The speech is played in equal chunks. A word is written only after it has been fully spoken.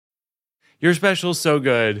Your special's so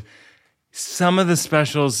good. Some of the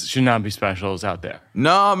specials should not be specials out there.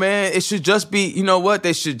 No, man, it should just be, you know what?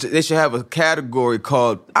 They should have a category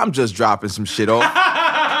called I'm just dropping some shit off.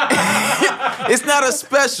 It's not a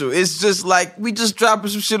special. It's just like we just dropping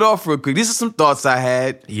some shit off real quick. These are some thoughts I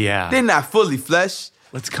had. Yeah. They're not fully fleshed.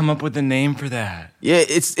 Let's come up with a name for that. Yeah,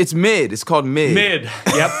 it's mid. It's called mid. Mid.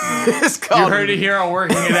 Yep. It's called. You heard it here on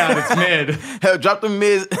Working It Out. It's mid. Hell, drop the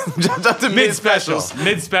mid. Drop the mid specials.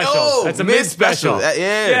 Mid special. Oh, That's a mid special. Yeah.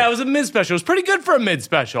 Yeah, it was a mid special. It was pretty good for a mid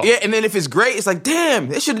special. Yeah, and then if it's great, it's like, damn,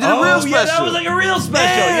 they should have did a real special. Yeah, that was like a real special.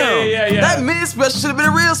 Damn. Yeah. That mid special should have been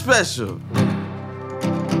a real special.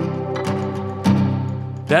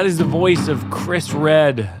 That is the voice of Chris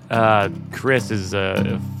Redd. Chris is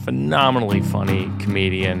a phenomenally funny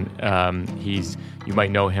comedian. You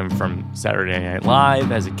might know him from Saturday Night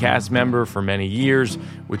Live as a cast member for many years,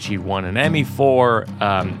 which he won an Emmy for.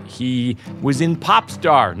 He was in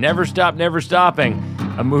Popstar, Never Stop, Never Stopping,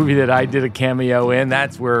 a movie that I did a cameo in.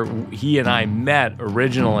 That's where he and I met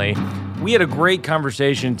originally. We had a great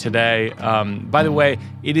conversation today. By the way,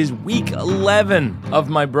 it is week 11 of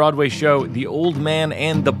my Broadway show, The Old Man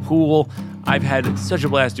and the Pool. I've had such a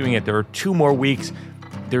blast doing it. There are 2 more weeks.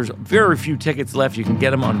 There's very few tickets left. You can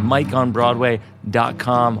get them on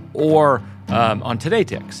MikeOnBroadway.com or on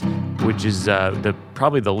TodayTix, which is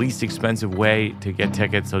probably the least expensive way to get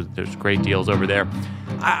tickets. So there's great deals over there.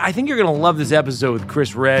 I think you're going to love this episode with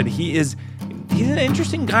Chris Redd. He's an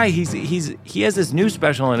interesting guy. He has this new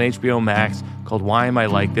special on HBO Max called Why Am I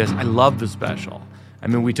Like This? I love the special. I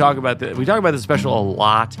mean, we talk about the special a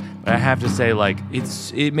lot, but I have to say, like,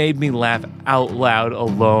 it made me laugh out loud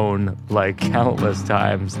alone, like, countless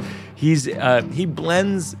times. He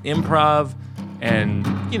blends improv and,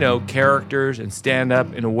 characters and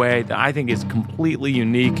stand-up in a way that I think is completely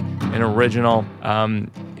unique and original.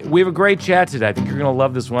 We have a great chat today. I think you're going to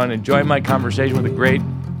love this one. Enjoy my conversation with the great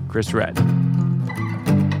Chris Redd.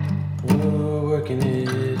 Working it.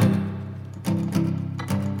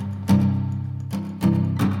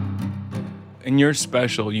 In your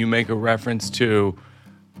special, you make a reference to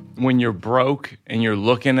when you're broke and you're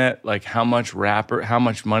looking at like how much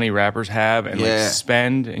money rappers have and like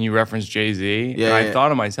spend, and you reference Jay-Z. Yeah, and I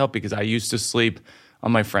thought of myself because I used to sleep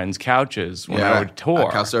on my friends' couches when I would tour.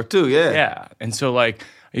 I couch surf too, yeah. Yeah. And so like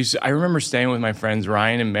I remember staying with my friends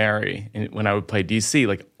Ryan and Mary when I would play DC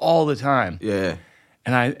like all the time. Yeah.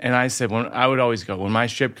 And I said, I would always go, when my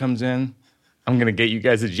ship comes in, I'm going to get you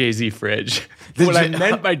guys a Jay-Z fridge. What I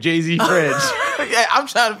meant by Jay-Z fridge. Yeah, I'm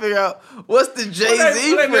trying to figure out what's the Jay-Z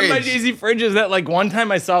fridge. What I meant by Jay-Z fridge is that like one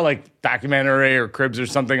time I saw like documentary or Cribs or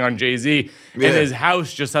something on Jay-Z, and his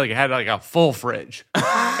house just had like a full fridge.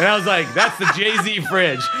 And I was like, that's the Jay-Z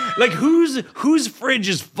fridge. Like whose fridge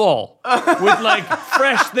is full with like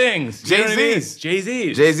fresh things? Jay-Z's.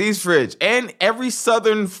 Jay-Z's. Jay-Z's fridge. And every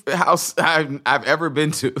Southern house I've ever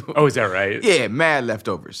been to. Oh, is that right? Yeah, mad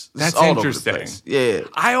leftovers. That's all interesting. Over the place. Yeah.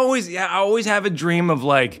 I always have a dream of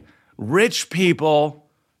like rich people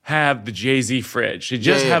have the Jay-Z fridge. They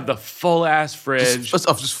just have the full ass fridge.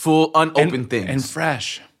 Just full unopened things. And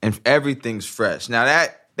fresh. And everything's fresh. Now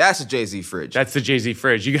that's a Jay-Z fridge. That's the Jay-Z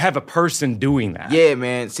fridge. You have a person doing that. Yeah,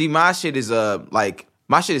 man. See, my shit is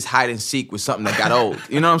hide and seek with something that got old.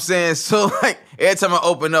 You know what I'm saying? So like every time I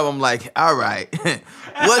open up, I'm like, all right,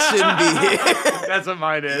 what shouldn't be here? That's what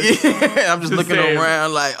mine is. Yeah, I'm just looking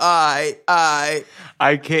around like, all right.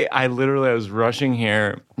 I was rushing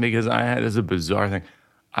here because this is a bizarre thing.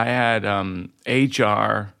 I had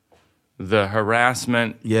HR, the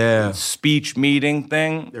harassment speech meeting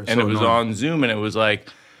thing, and it was on Zoom, and it was like,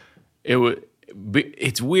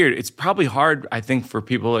 it's weird. It's probably hard, I think, for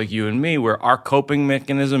people like you and me, where our coping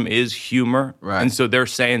mechanism is humor, right? And so they're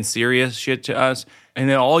saying serious shit to us, and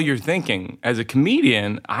then all you're thinking as a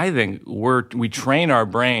comedian, I think we train our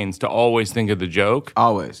brains to always think of the joke,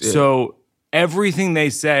 always. Yeah. So everything they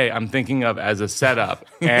say, I'm thinking of as a setup,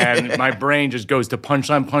 and my brain just goes to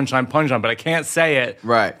punchline, but I can't say it,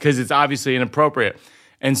 right? Because it's obviously inappropriate.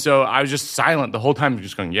 And so I was just silent the whole time,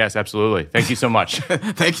 just going, yes, absolutely. Thank you so much.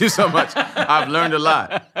 Thank you so much. I've learned a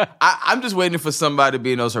lot. I'm just waiting for somebody to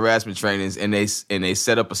be in those harassment trainings, and they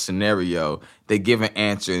set up a scenario, they give an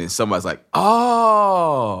answer, and somebody's like,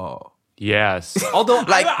 oh. Yes. Although,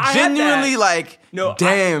 like, I genuinely, like, no,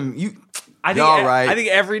 damn, I think, all right. I think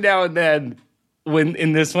every now and then, when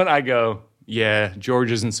in this one, I go, yeah,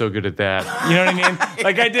 George isn't so good at that. You know what I mean?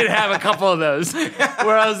 Like, I did have a couple of those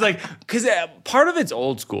where I was like, because part of it's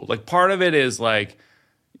old school. Like, part of it is like,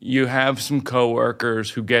 you have some coworkers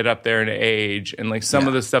who get up there in age, and like some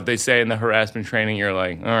of the stuff they say in the harassment training, you're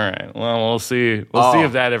like, all right, well, we'll see. We'll see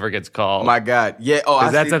if that ever gets called. My God. Yeah. Oh,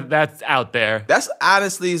 that's out there. That's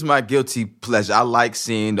honestly is my guilty pleasure. I like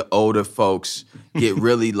seeing the older folks get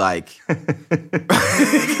really like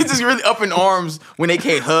just really up in arms when they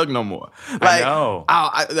can't hug no more. Like, I know.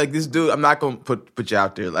 Like this dude, I'm not gonna put you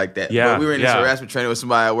out there like that. Yeah, but we were in this harassment training with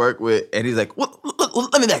somebody I work with, and he's like, well,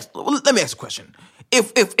 let me ask a question.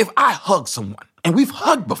 If I hug someone and we've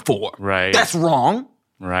hugged before, right, that's wrong.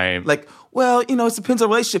 Right. Like, well, you know, it depends on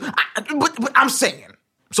the relationship. But I'm saying,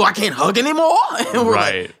 so I can't hug anymore? And we're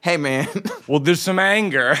like, hey, man. Well, there's some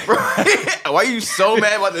anger. Right? Why are you so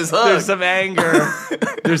mad about this hug? There's some anger.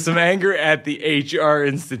 There's some anger at the HR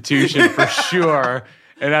institution for sure.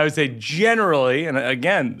 And I would say generally, and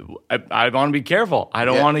again, I want to be careful. I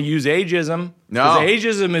don't want to use ageism. No. Because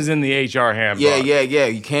ageism is in the HR handbook. Yeah.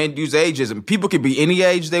 You can't use ageism. People can be any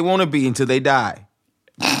age they want to be until they die.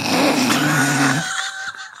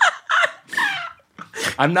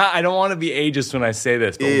 I don't want to be ageist when I say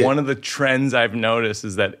this, but one of the trends I've noticed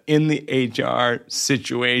is that in the HR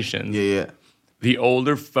situation, the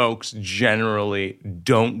older folks generally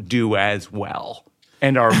don't do as well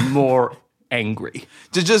and are more angry.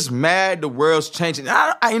 They're just mad the world's changing.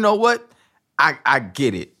 You know what? I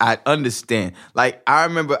get it. I understand. Like, I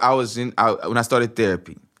remember when I started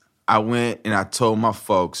therapy, I went and I told my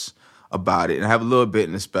folks about it. And I have a little bit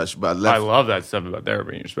in the special, but I love that stuff about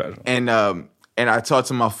therapy in your special. And I talked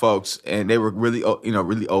to my folks, and they were really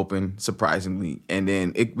open, surprisingly. And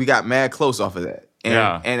then we got mad close off of that.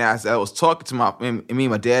 And as I was talking to me and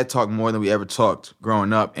my dad talked more than we ever talked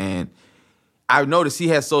growing up. And I noticed he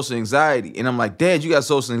had social anxiety. And I'm like, Dad, you got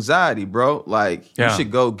social anxiety, bro. Like, you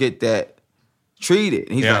should go get that treated.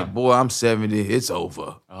 And he's like, boy, I'm 70. It's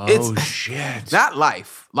over. Oh, shit. Not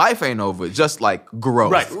life. Life ain't over. Just like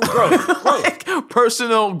growth. Right, growth. Like,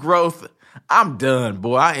 personal growth. I'm done,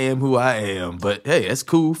 boy. I am who I am. But hey, that's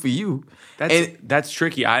cool for you. That's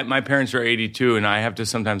tricky. My parents are 82, and I have to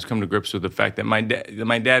sometimes come to grips with the fact that my dad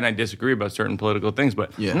and I disagree about certain political things,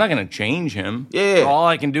 but I'm not going to change him. Yeah. All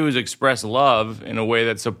I can do is express love in a way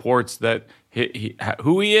that supports that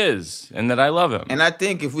who he is and that I love him. And I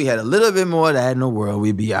think if we had a little bit more of that in the world,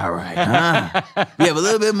 we'd be all right. Huh? We have a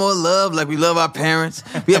little bit more love like we love our parents.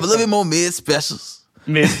 We have a little bit more mid-specials.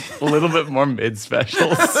 A little bit more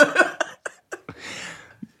mid-specials.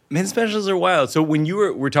 Mid-specials are wild. So when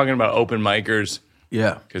we're talking about open micers,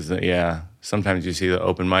 because sometimes you see the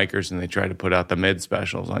open micers and they try to put out the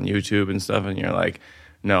mid-specials on YouTube and stuff, and you're like,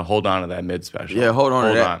 no, hold on to that mid-special. Yeah, hold on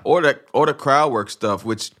to that. Or the crowd work stuff,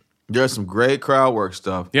 which there's some great crowd work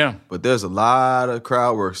stuff. Yeah. But there's a lot of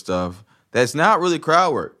crowd work stuff that's not really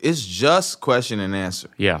crowd work. It's just question and answer.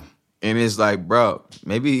 Yeah. And it's like, bro,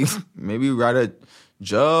 maybe write a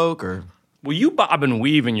joke or... Well, you bob and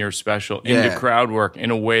weave in your special into crowd work in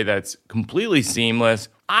a way that's completely seamless.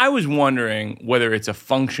 I was wondering whether it's a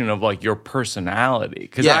function of like your personality.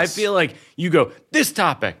 Because I feel like you go, this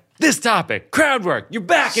topic, crowd work, you're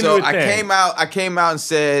back into it. So I came out and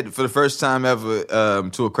said for the first time ever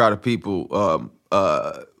to a crowd of people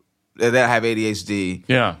that have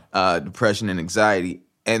ADHD, depression, and anxiety.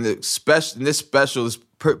 And this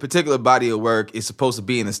particular body of work is supposed to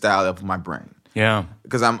be in the style of my brain. Yeah,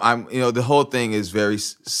 because I'm the whole thing is very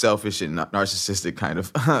selfish and narcissistic kind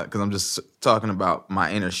of because I'm just talking about my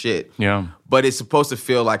inner shit. Yeah, but it's supposed to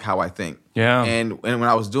feel like how I think. Yeah, and when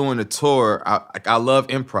I was doing the tour, I love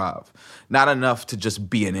improv. Not enough to just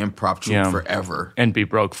be an improv troupe forever and be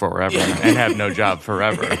broke forever and have no job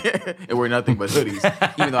forever and wear nothing but hoodies,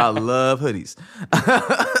 even though I love hoodies.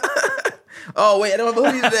 Oh, wait, I don't have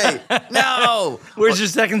a hoodie today. No. Where's your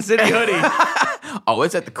Second City hoodie? Oh,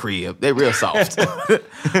 it's at the crib. They're real soft.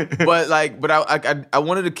 But I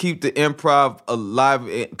wanted to keep the improv alive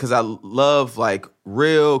because I love like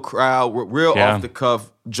real off the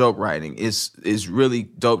cuff joke writing is really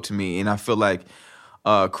dope to me. And I feel like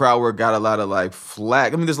crowd work got a lot of like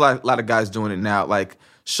flack. I mean, there's a lot of guys doing it now, like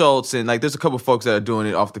Schultz, and like there's a couple folks that are doing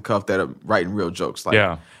it off the cuff that are writing real jokes.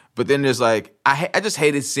 Like, but then there's like I just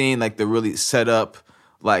hated seeing like the really set up,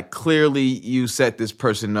 like clearly you set this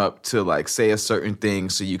person up to like say a certain thing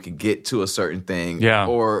so you could get to a certain thing. Yeah.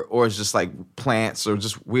 Or it's just like plants or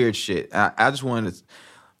just weird shit. I just wanted to.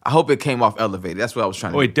 I hope it came off elevated. That's what I was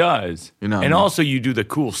trying to do. It does. And also you do the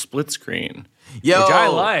cool split screen, which I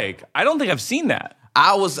like. I don't think I've seen that.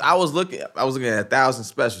 I was looking at 1,000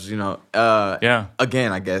 specials,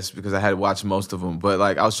 Again, I guess because I had watched most of them, but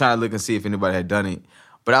like I was trying to look and see if anybody had done it.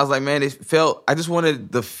 But I was like, man, I just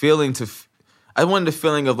wanted the feeling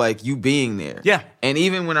of like you being there. Yeah. And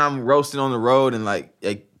even when I'm roasting on the road and like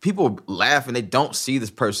people laugh and they don't see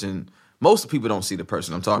this person. Most people don't see the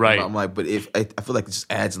person I'm talking about. I'm like, but if I feel like it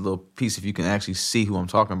just adds a little piece if you can actually see who I'm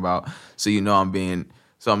talking about, so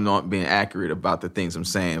I'm not being accurate about the things I'm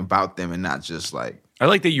saying about them and not just like. I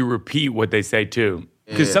like that you repeat what they say too,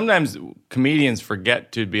 because sometimes comedians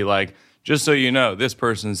forget to be like, just so you know, this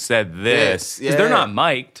person said this. Because they're not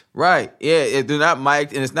mic'd. Right. Yeah, they're not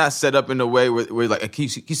mic'd, and it's not set up in a way where like, can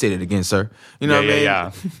you say that again, sir? You know what I mean?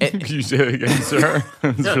 Yeah. Can you say it again, sir?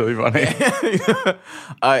 It's really funny.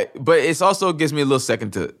 But it also gives me a little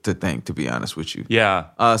second to think, to be honest with you.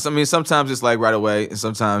 Yeah. Sometimes it's like right away, and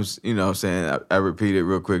sometimes, what I'm saying, I repeat it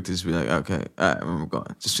real quick to just be like, okay, all right, I'm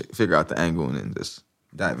going. Just figure out the angle and then just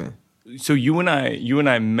dive in. So you and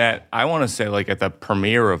I met, I want to say, like at the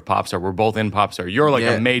premiere of Popstar. We're both in Popstar. You're like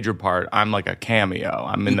a major part. I'm like a cameo.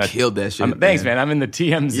 I'm in killed that shit. Thanks, man. I'm in the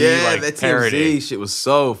TMZ that parody. TMZ shit was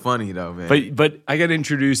so funny though, man. But I got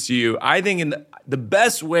introduced to you. I think the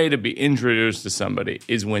best way to be introduced to somebody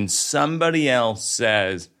is when somebody else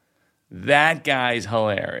says, that guy's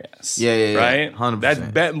hilarious. Yeah. Right?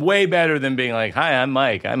 100%. That's way better than being like, hi, I'm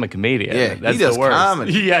Mike. I'm a comedian. Yeah, that's he does the worst.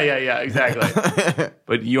 comedy. Yeah, exactly.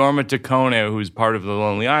 But Jorma Taccone, who's part of The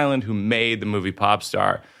Lonely Island, who made the movie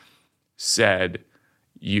Popstar, said,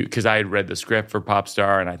 because I had read the script for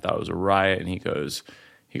Popstar and I thought it was a riot, and he goes,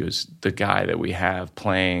 the guy that we have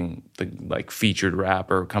playing the like featured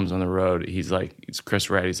rapper comes on the road. It's Chris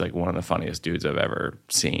Redd. He's like one of the funniest dudes I've ever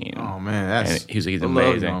seen. Oh man, he's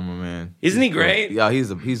amazing. Jorma, man. Isn't he great? Yeah, he's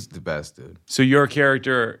the best dude. So your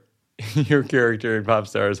character in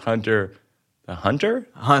Popstar is Hunter the Hunter?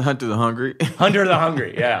 Hunter the Hungry. Hunter the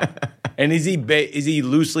Hungry, yeah. And is he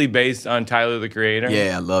loosely based on Tyler the Creator?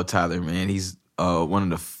 Yeah, I love Tyler, man. He's one of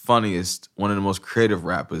the funniest, one of the most creative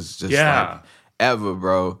rappers like ever,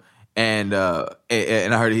 bro. And I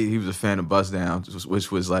heard he was a fan of Bust Down,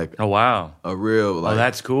 which was like, oh wow, a real like,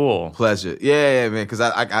 that's cool pleasure. Yeah, man, because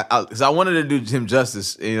I wanted to do him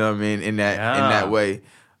justice, you know what I mean, in that way.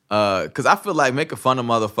 Because I feel like making fun of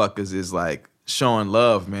motherfuckers is like showing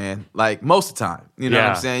love, man. Like most of the time, you know what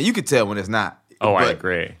I'm saying. You could tell when it's not. I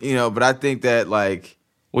agree. But I think that like,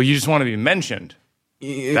 well, you just want to be mentioned.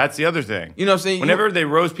 That's the other thing. You know what I'm saying? Whenever they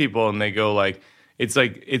roast people and they go like, it's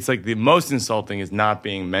like the most insulting is not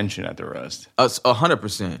being mentioned at the roast.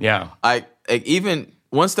 100%. Yeah. I even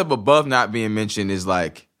one step above not being mentioned is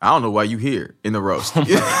like, I don't know why you here in the roast.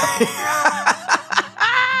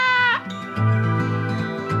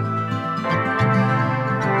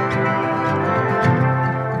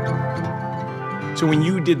 So when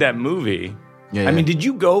you did that movie, I mean, did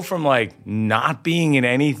you go from like not being in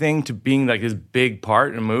anything to being like this big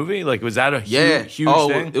part in a movie? Like, was that a huge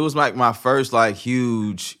thing? It was like my first like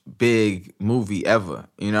huge big movie ever.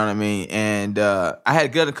 You know what I mean? And I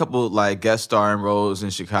had got a couple like guest starring roles in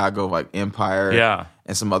Chicago, like Empire,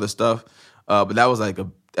 and some other stuff. But that was like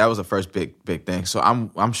the first big thing. So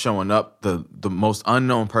I'm showing up the most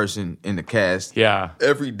unknown person in the cast. Yeah,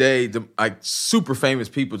 every day, like super famous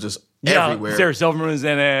people just. Everywhere. Sarah Silverman was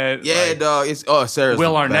in it. Yeah, like, dog. Sarah's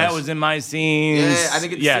Will Arnett was in my scenes. Yeah, I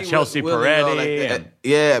didn't get to see Chelsea Peretti. Like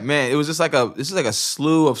yeah, man, it was just like a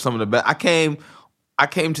slew of some of the best. I came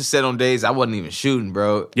to set on days I wasn't even shooting,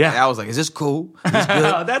 bro. Yeah, and I was like, "Is this cool? Is this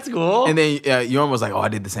good?" That's cool. And then Jorma was like, "Oh, I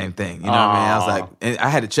did the same thing." You know what I mean? I was like, and I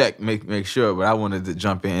had to check, make sure, but I wanted to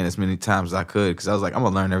jump in as many times as I could because I was like, I'm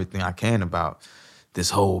gonna learn everything I can about this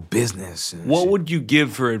whole business. What would you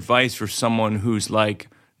give for advice for someone who's like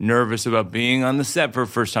nervous about being on the set for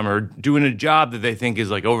the first time or doing a job that they think is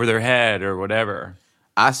like over their head or whatever?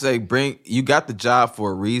 I say you got the job for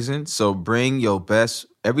a reason, so bring your best,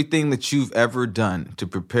 everything that you've ever done to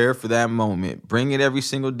prepare for that moment. Bring it every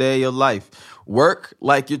single day of your life. Work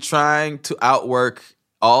like you're trying to outwork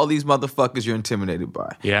all these motherfuckers you're intimidated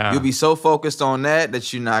by. Yeah. You'll be so focused on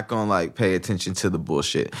that you're not gonna like pay attention to the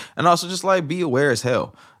bullshit. And also just like be aware as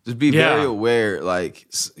hell. Just be very aware, like,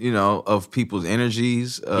 of people's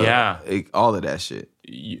energies. All of that shit.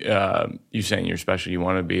 You saying you're special. You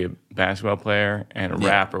want to be a basketball player and a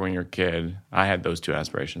rapper when you're a kid. I had those two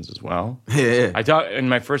aspirations as well. Yeah. In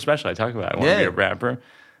my first special, I talked about it. I want to be a rapper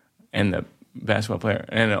and the basketball player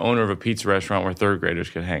and the owner of a pizza restaurant where third graders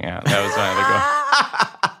could hang out. That was my other goal.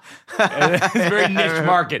 It's a very niche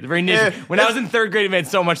market. Very niche. Yeah, when I was in third grade, it made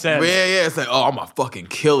so much sense. Yeah. It's like, oh, I'm going to fucking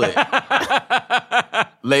kill it.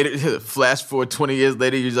 Later, flash forward 20 years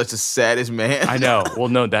later, you're just the saddest man. I know. Well,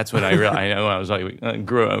 no, that's what I realized. I know. I was like,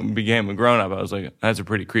 became a grown up. I was like, that's a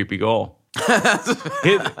pretty creepy goal.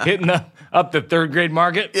 Hitting up the third grade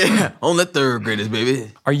market. Yeah, on the third graders,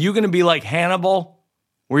 baby. Are you going to be like Hannibal,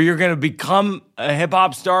 where you're going to become a hip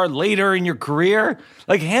hop star later in your career?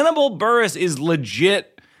 Like Hannibal Buress is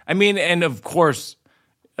legit. I mean, and of course,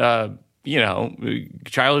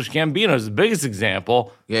 Childish Gambino is the biggest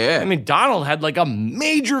example. Yeah. I mean, Donald had like a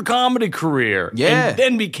major comedy career. Yeah. And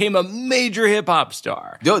then became a major hip hop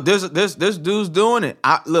star. Yo, there's dudes doing it.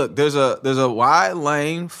 Look, there's a wide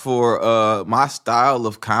lane for my style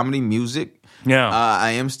of comedy music. Yeah.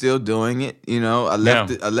 I am still doing it. I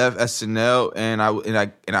left SNL and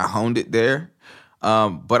I honed it there.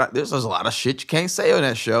 But there's a lot of shit you can't say on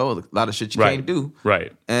that show. A lot of shit you can't do.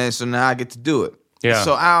 Right. And so now I get to do it. Yeah.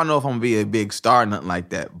 So I don't know if I'm gonna be a big star or nothing like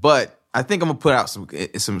that. But I think I'm gonna put out some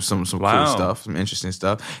cool stuff, some interesting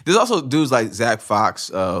stuff. There's also dudes like Zach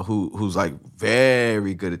Fox, who's like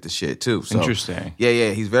very good at the shit too. So, interesting.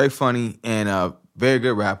 Yeah. He's very funny and very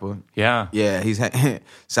good rapper. Yeah. Yeah. He's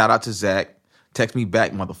shout out to Zach. Text me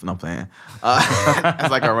back, motherfucker. I'm playing.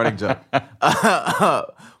 It's like a running joke.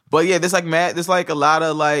 But yeah, there's like a lot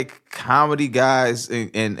of like comedy guys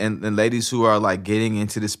and ladies who are like getting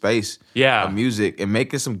into the space of music and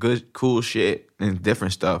making some good, cool shit and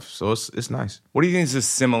different stuff. So it's nice. What do you think is the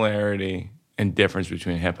similarity and difference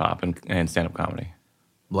between hip hop and stand-up comedy?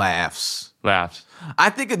 Laughs. I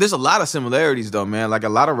think there's a lot of similarities though, man. Like a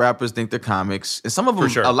lot of rappers think they're comics, and some of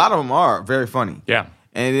them, a lot of them are very funny. Yeah.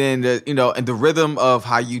 And then and the rhythm of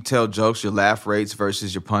how you tell jokes, your laugh rates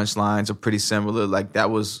versus your punchlines are pretty similar. Like that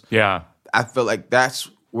was, I feel like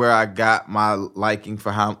that's where I got my liking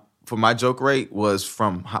for my joke rate was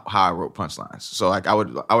from how I wrote punchlines. So like I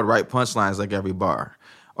would write punchlines like every bar,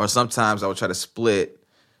 or sometimes I would try to split.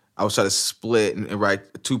 And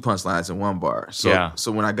write 2 punchlines in 1 bar.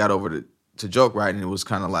 So when I got over to joke writing, it was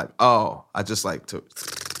kind of like, oh, I just like to.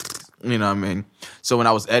 You know what I mean? So when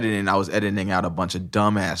I was editing out a bunch of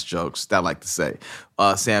dumbass jokes that I like to say.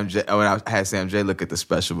 Sam J. When I had Sam J. look at the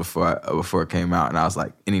special before it came out, and I was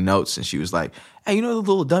like, any notes? And she was like, hey, you know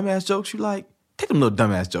the little dumbass jokes you like? Take them little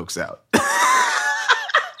dumbass jokes out.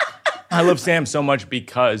 I love Sam so much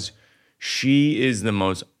because she is the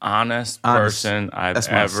most honest person I've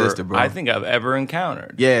ever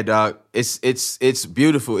encountered. Yeah, dog. It's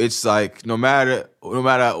beautiful. It's like no matter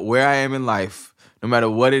where I am in life, no matter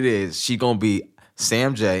what it is, she gonna be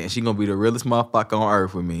Sam J, and she gonna be the realest motherfucker on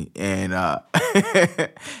earth with me. And but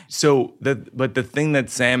the thing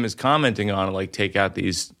that Sam is commenting on, like, take out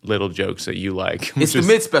these little jokes that you like. It's the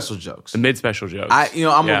mid-special jokes. The mid-special jokes.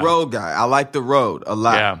 I'm a road guy. I like the road a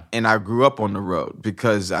lot, and I grew up on the road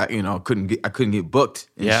because I couldn't get booked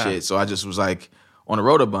and shit. So I just was like on the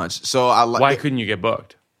road a bunch. So why couldn't you get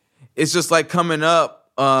booked? It's just like coming up.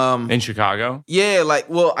 In Chicago? Yeah,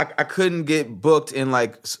 I couldn't get booked in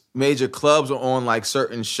like major clubs or on like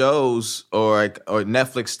certain shows or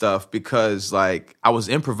Netflix stuff because like I was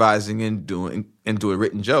improvising and doing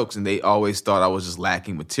written jokes, and they always thought I was just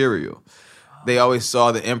lacking material. They always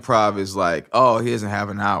saw the improv as like, oh, he doesn't have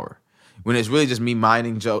an hour. When it's really just me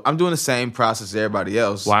mining jokes. I'm doing the same process as everybody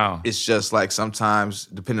else. Wow. It's just like sometimes,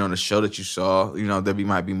 depending on the show that you saw, there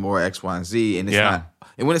might be more X, Y, and Z, and it's not.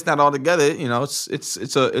 And when it's not all together, it's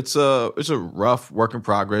a rough work in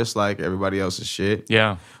progress, like everybody else's shit.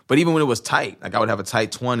 Yeah. But even when it was tight, like I would have a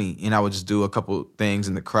tight 20, and I would just do a couple things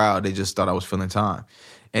in the crowd. They just thought I was filling time.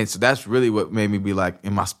 And so that's really what made me be like,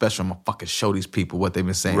 in my special, I'm gonna fucking show these people what they've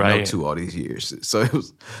been saying no to all these years. So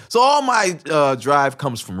all my drive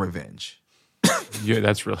comes from revenge. Yeah,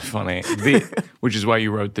 that's really funny. Which is why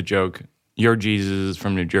you wrote the joke, "Your Jesus is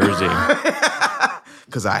from New Jersey."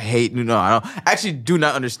 Because I hate I actually do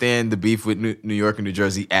not understand the beef with New York and New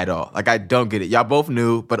Jersey at all. Like I don't get it. Y'all both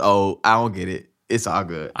knew, but I don't get it. It's all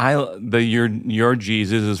good. Your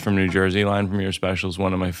Jesus is from New Jersey line from your special is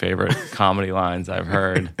one of my favorite comedy lines I've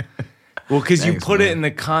heard. Well, because you put it in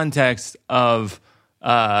the context of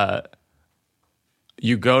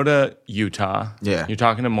you go to Utah. Yeah. You're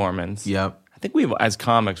talking to Mormons. Yep. I think as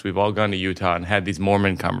comics, we've all gone to Utah and had these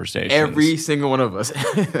Mormon conversations. Every single one of us.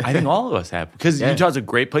 I think all of us have. Because Utah's a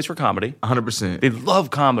great place for comedy. 100%. They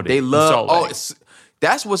love comedy. They love...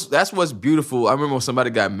 that's what's beautiful. I remember when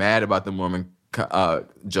somebody got mad about the Mormon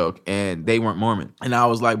joke, and they weren't Mormon. And I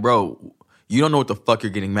was like, bro, you don't know what the fuck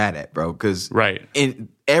you're getting mad at, bro. Because in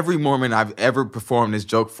every Mormon I've ever performed this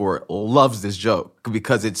joke for loves this joke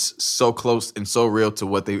because it's so close and so real to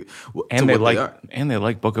what they are. And they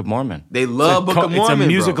like Book of Mormon. They love Book of Mormon. It's a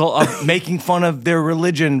musical of making fun of their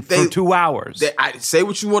religion for 2 hours. Say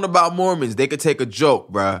what you want about Mormons. They could take a joke,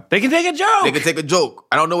 bro. They can take a joke. They can take a joke.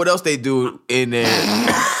 I don't know what else they do in there.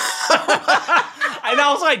 And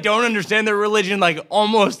also, I don't understand their religion like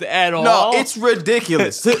almost at all. No, it's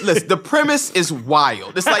ridiculous. Listen, the premise is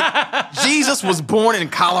wild. It's like Jesus was born in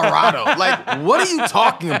Colorado. Like, what are you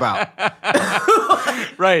talking about?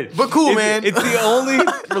 Right. But cool, man. It's the only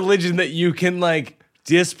religion that you can like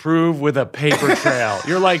disprove with a paper trail.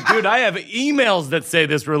 You're like, dude, I have emails that say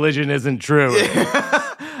this religion isn't true.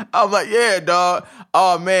 I'm like, yeah, dog.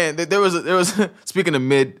 Oh man, there was speaking of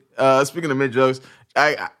mid jokes.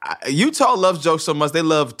 Utah loves jokes so much. They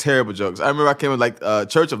love terrible jokes. I remember I came with like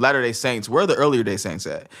Church of Latter-day Saints. Where are the earlier day Saints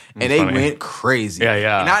at? And they went crazy.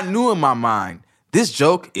 Yeah. And I knew in my mind, this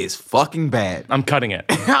joke is fucking bad. I'm cutting it.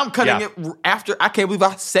 I'm cutting it after. I can't believe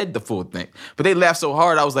I said the full thing. But they laughed so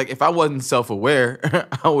hard. I was like, if I wasn't self-aware,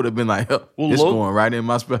 I would have been like, it's going right in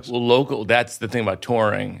my special. Well, local. That's the thing about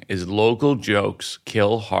touring is local jokes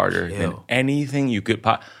kill harder than anything you could.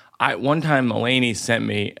 One time, Mulaney sent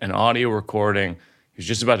me an audio recording. He was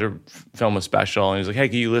just about to film a special, and he was like, hey,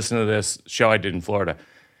 can you listen to this show I did in Florida?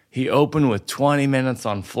 He opened with 20 minutes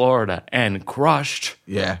on Florida and crushed.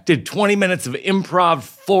 Yeah. Did 20 minutes of improv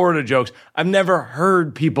Florida jokes. I've never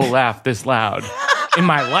heard people laugh this loud in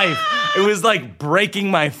my life. It was like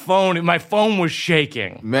breaking my phone. My phone was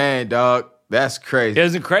shaking. Man, dog, that's crazy.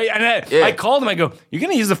 Isn't it crazy? And I called him. I go, you're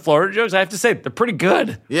going to use the Florida jokes? I have to say, they're pretty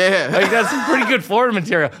good. Yeah. Like, that's some pretty good Florida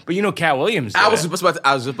material. But you know Cat Williams did I was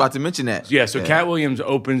just about to mention that. Yeah, so Cat Williams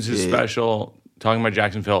opens his special talking about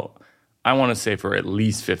Jacksonville, I want to say for at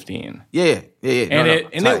least 15. Yeah. And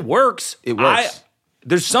it works. It works.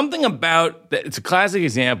 There's something about that. It's a classic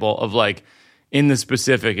example of like in the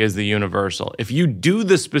specific is the universal. If you do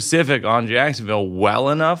the specific on Jacksonville well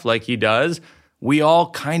enough, like he does, we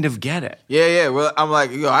all kind of get it. Yeah. Well, I'm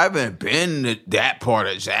like, I haven't been to that part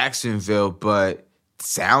of Jacksonville, but it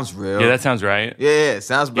sounds real. Yeah, that sounds right. Yeah, it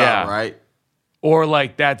sounds about right. Or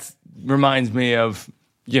like reminds me of,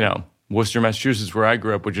 Worcester, Massachusetts, where I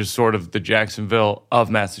grew up, which is sort of the Jacksonville of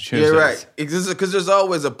Massachusetts. Yeah, right. Because there's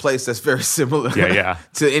always a place that's very similar to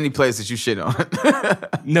any place that you shit on.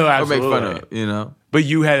 No, absolutely. Or make fun of, But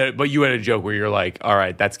you had a joke where you're like, all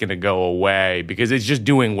right, that's going to go away because it's just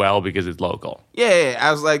doing well because it's local. Yeah.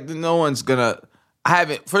 I was like, no one's going to...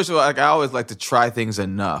 First of all, like I always like to try things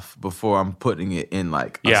enough before I'm putting it in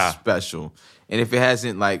like a special. And if it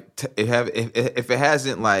hasn't like... If it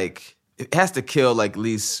hasn't like... It has to kill like at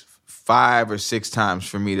least 5 or 6 times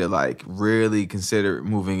for me to like really consider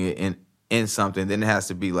moving it in something. Then it has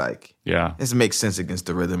to be like it has to make sense against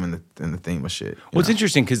the rhythm and the theme of shit. Well, it's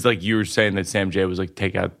interesting because like you were saying that Sam J was like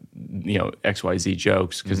take out XYZ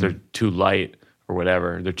jokes because they're too light or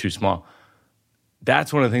whatever, they're too small.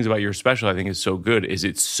 That's one of the things about your special I think is so good is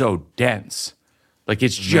it's so dense. Like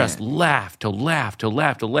it's just laugh to laugh to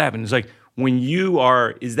laugh to laugh, and it's like. When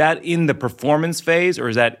is that in the performance phase or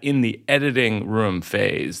is that in the editing room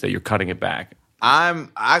phase that you're cutting it back?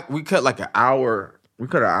 We cut like an hour. We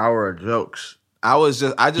cut an hour of jokes.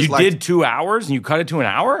 You did 2 hours and you cut it to an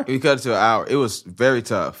hour? We cut it to an hour. It was very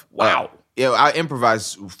tough. Wow. I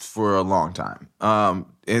improvised for a long time. And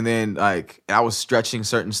then like I was stretching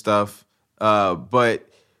certain stuff. But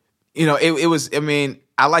it was. I mean.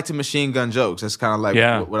 I like to machine gun jokes. That's kind of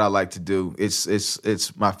like what I like to do.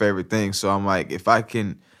 It's my favorite thing. So I'm like, if I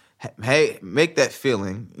can, make that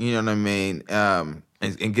feeling, you know what I mean, and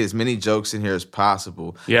get as many jokes in here as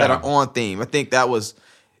possible that are on theme. I think that was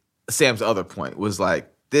Sam's other point. Was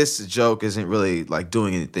like this joke isn't really like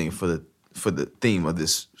doing anything for the theme of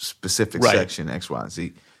this specific section X, Y, and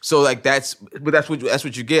Z. So like that's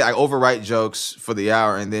what you get. I overwrite jokes for the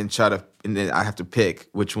hour and then I have to pick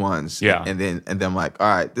which ones. Yeah. And then I'm like, all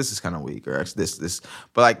right, this is kind of weak, or this.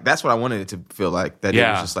 But like that's what I wanted it to feel like. That it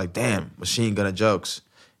was just like, damn, machine gun of jokes.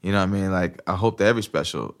 You know what I mean? Like I hope that every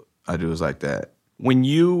special I do is like that.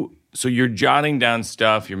 So you're jotting down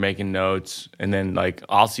stuff, you're making notes, and then like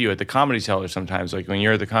I'll see you at the Comedy Cellar sometimes. Like when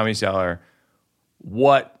you're at the Comedy Cellar,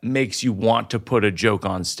 what makes you want to put a joke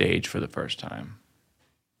on stage for the first time?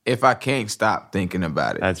 If I can't stop thinking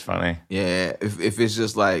about it. That's funny. Yeah. If it's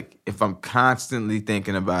just like, if I'm constantly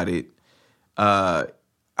thinking about it, I'm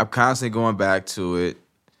constantly going back to it.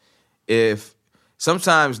 If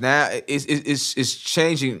sometimes now, it's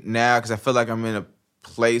changing now because I feel like I'm in a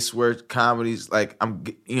place where comedy's like, I'm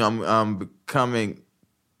becoming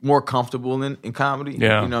more comfortable in comedy.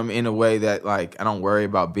 Yeah. In a way that like, I don't worry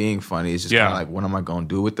about being funny. It's just kind of like, what am I going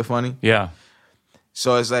to do with the funny? Yeah.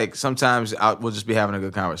 So it's like sometimes we'll just be having a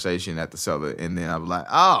good conversation at the Cellar, and then I'll be like,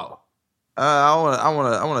 I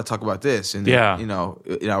want to talk about this, and then,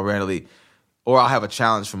 randomly, or I'll have a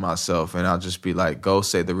challenge for myself, and I'll just be like, go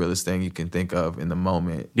say the realest thing you can think of in the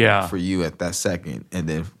moment, for you at that second, and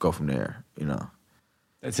then go from there.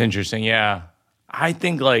 That's interesting. Yeah, I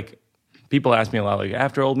think like people ask me a lot, like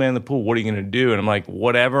after Old Man in the Pool, what are you going to do? And I'm like,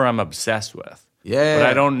 whatever I'm obsessed with. Yeah, but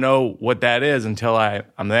I don't know what that is until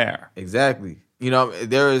I'm there. Exactly.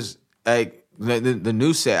 There is like the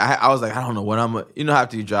new set. I was like, I don't know what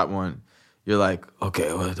after you drop one, you're like,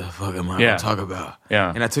 okay, what the fuck am I Yeah. gonna talk about?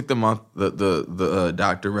 Yeah. And I took the month, the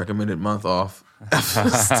doctor recommended month off.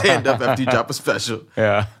 Stand up after you drop a special.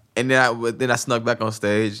 Yeah. And then I snuck back on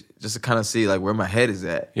stage just to kind of see like where my head is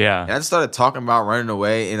at. Yeah. And I just started talking about running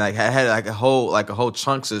away, and like I had like a whole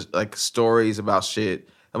chunks of like stories about shit.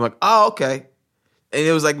 I'm like, oh, okay. And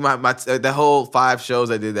it was like my the whole 5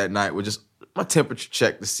 shows I did that night were just my temperature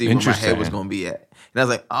check to see where my head was going to be at. And I was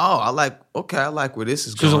like, oh, I like where this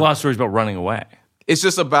is going. There's a lot of stories about running away. It's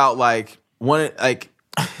just about like the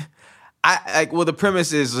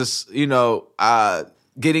premise is just,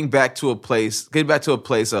 getting back to a place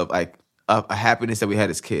of like a happiness that we had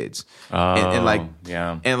as kids. And like,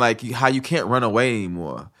 yeah. And like how you can't run away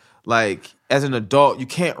anymore. Like as an adult, you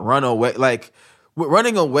can't run away. Like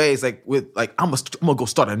running away is like I'm gonna go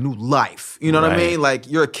start a new life. You know what I Right. mean? Like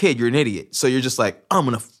you're a kid, you're an idiot. So you're just like, I'm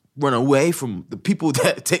gonna run away from the people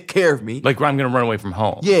that take care of me. Like I'm going to run away from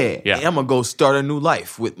home. Yeah. Yeah. And I'm gonna go start a new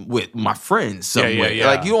life with my friends somewhere. yeah.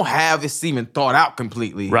 Like you don't have this even thought out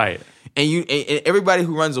completely. Right. And everybody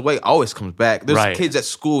who runs away always comes back. There's Right. kids at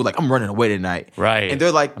school like, I'm running away tonight. Right. And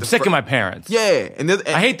they're like, I'm sick of my parents. Yeah. And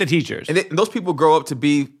I hate the teachers. and those people grow up to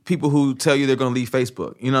be people who tell you they're gonna leave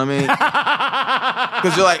Facebook. You know what I mean?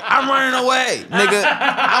 Because you're like, I'm running away, nigga.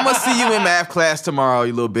 I'm gonna see you in math class tomorrow,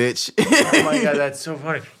 you little bitch. Oh my God, that's so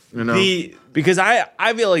funny. You know? Because I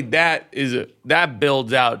feel like that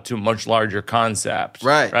builds out to much larger concepts.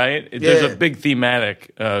 Right. Right? There's Yeah. a big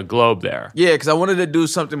thematic globe there. Yeah, because I wanted to do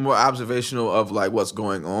something more observational of like what's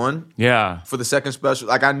going on. Yeah. For the second special,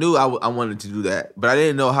 like I knew I wanted to do that, but I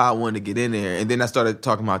didn't know how I wanted to get in there. And then I started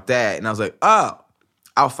talking about that, and I was like, oh,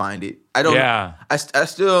 I'll find it. I don't. Yeah. I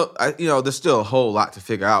still, there's still a whole lot to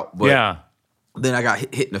figure out. But Yeah. then I got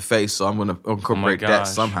hit in the face, so I'm gonna Oh my incorporate gosh. that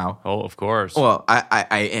somehow. Oh, of course. Well,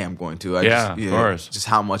 I am going to. Yeah, of course. Just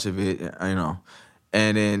how much of it,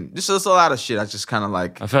 And then just a lot of shit. I just kind of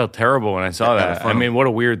like. I felt terrible when I saw Had that. fun. I mean, what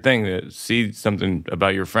a weird thing to see something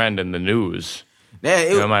about your friend in the news.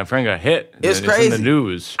 Yeah, My friend got hit. It's in crazy. the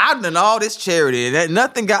news. I've done all this charity, and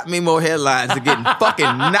nothing got me more headlines than getting fucking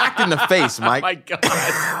knocked in the face, Mike. Oh my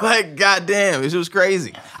God. Like, goddamn, it was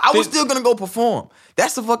crazy. I was still gonna go perform.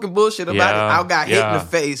 That's the fucking bullshit about it. I got hit in the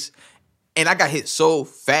face, and I got hit so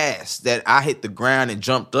fast that I hit the ground and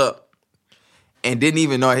jumped up, and didn't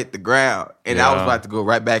even know I hit the ground. And I was Yeah. about to go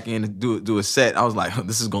right back in and do a set. I was like,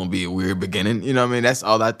 this is gonna be a weird beginning. You know what I mean? That's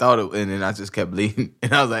all I thought of, and then I just kept bleeding.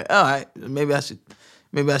 And I was like, all right, maybe I should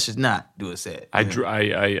not do a set. I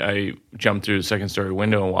jumped through the second story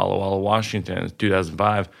window in Walla Walla, Washington in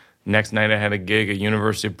 2005. Next night I had a gig at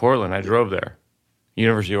University of Portland. I drove there.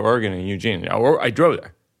 University of Oregon in Eugene. I drove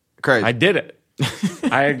there. Crazy. I did it.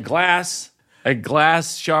 I had glass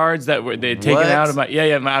shards that they had taken What? out of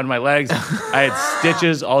out of my legs. I had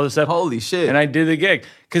stitches, all this stuff. Holy shit. And I did the gig.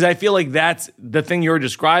 Because I feel like that's the thing you were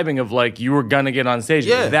describing of like you were gonna get on stage.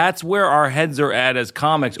 Yeah. That's where our heads are at as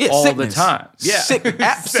comics all sickness. the time. Yeah.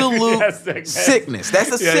 Absolute Yeah, sickness. sickness.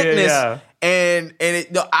 That's a Yeah, sickness. yeah. And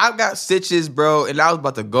I got stitches, bro, and I was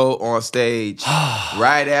about to go on stage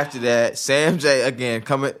right after that. Sam J again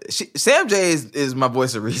coming. Sam J is my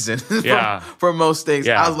voice of reason Yeah. for most things.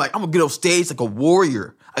 Yeah. I was like, I'm gonna get on stage like a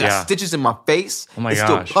warrior. I got Yeah. stitches in my face. Oh my it's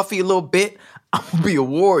gosh. still puffy a little bit. I'm gonna be a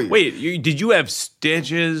warrior. Wait, did you have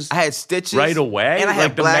stitches I had stitches right away? and I had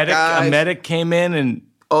like black eyes. a medic came in and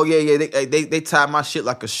Oh yeah. They tied my shit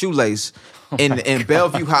like a shoelace in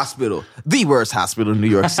Bellevue Hospital, the worst hospital in New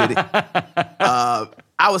York City.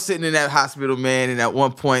 I was sitting in that hospital, man, and at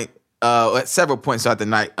one point, at several points throughout the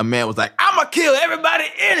night, a man was like, "I'm gonna kill everybody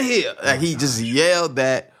in here." Like he just yelled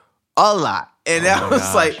that a lot, and I was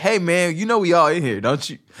gosh. like, "Hey man, you know we all in here, don't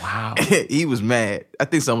you?" wow. He was mad. I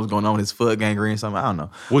think something was going on with his foot gangrene or something. I don't know.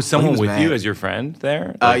 Was But he someone with mad. you as your friend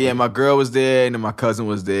there? Yeah, my girl was there, and then my cousin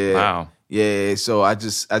was there. Wow. Yeah, so I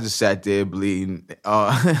just sat there bleeding,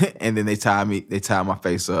 and then they tied my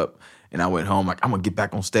face up, and I went home like I'm gonna get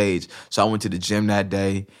back on stage. So I went to the gym that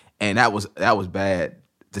day, and that was bad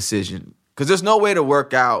decision because there's no way to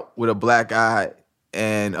work out with a black eye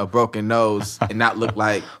and a broken nose and not look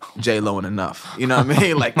like J-Lo in Enough. You know what I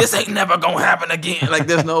mean? Like this ain't never gonna happen again. Like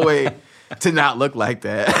there's no way to not look like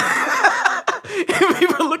that. And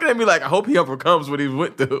people looking at me like, I hope he overcomes what he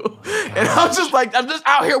went through. And I'm just like, I'm just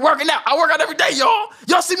out here working out. I work out every day, y'all.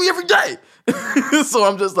 Y'all see me every day. So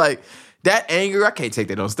I'm just like, that anger, I can't take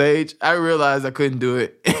that on stage. I realized I couldn't do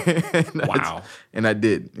it. Wow. And I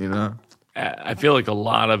did, you know? I feel like a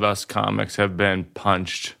lot of us comics have been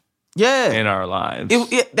punched Yeah. in our lives.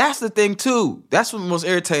 That's the thing, too. That's the most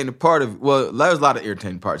irritating part of it. Well, there's a lot of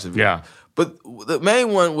irritating parts of it. Yeah. But the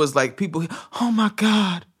main one was like people, oh my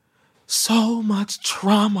God, so much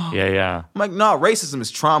trauma. Yeah. I'm like, no, racism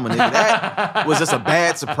is trauma, nigga. That was just a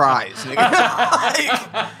bad surprise, nigga.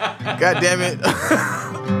 Like, God damn it.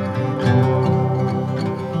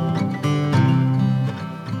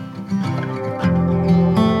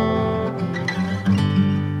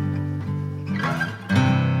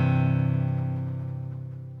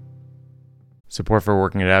 Support for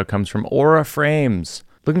Working It Out comes from Aura Frames.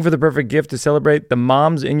 Looking for the perfect gift to celebrate the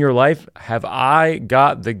moms in your life? Have I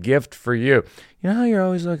got the gift for you? You know how you're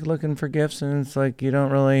always looking for gifts and it's like you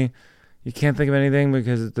can't think of anything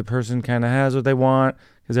because the person kind of has what they want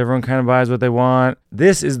because everyone kind of buys what they want.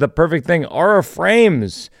 This is the perfect thing. Aura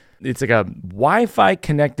Frames. It's like a Wi-Fi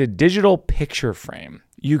connected digital picture frame.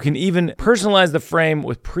 You can even personalize the frame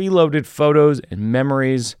with preloaded photos and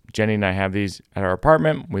memories. Jenny and I have these at our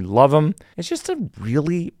apartment. We love them. It's just a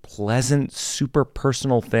really pleasant, super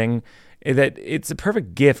personal thing that it's a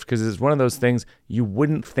perfect gift because it's one of those things you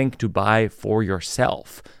wouldn't think to buy for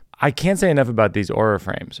yourself. I can't say enough about these Aura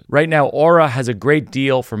frames. Right now, Aura has a great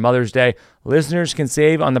deal for Mother's Day. Listeners can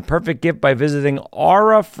save on the perfect gift by visiting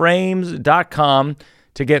auraframes.com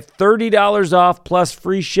to get $30 off plus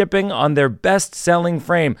free shipping on their best-selling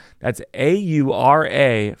frame. That's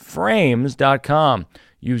AURA frames.com.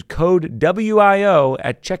 Use code WIO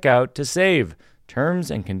at checkout to save.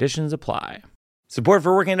 Terms and conditions apply. Support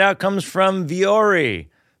for Working It Out comes from Vuori.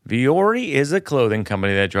 Vuori is a clothing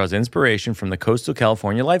company that draws inspiration from the coastal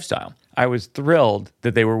California lifestyle. I was thrilled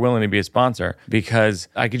that they were willing to be a sponsor because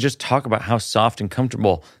I could just talk about how soft and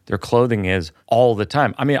comfortable their clothing is all the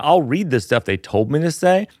time. I mean, I'll read the stuff they told me to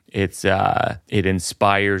say. It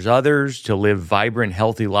inspires others to live vibrant,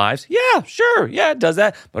 healthy lives. Yeah, sure. Yeah, it does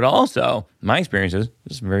that. But also, my experience is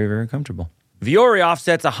it's very, very comfortable. Vuori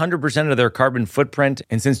offsets 100% of their carbon footprint.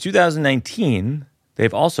 And since 2019,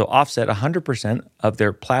 they've also offset 100% of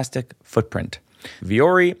their plastic footprint.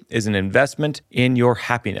 Vuori is an investment in your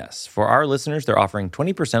happiness. For our listeners, they're offering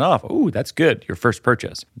 20% off. Ooh, that's good. Your first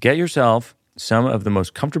purchase. Get yourself some of the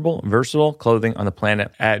most comfortable, versatile clothing on the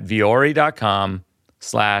planet at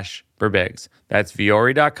vuori.com/Birbigs. That's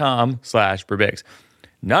vuori.com/Birbigs.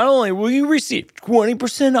 Not only will you receive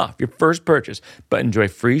 20% off your first purchase, but enjoy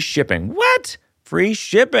free shipping. What? Free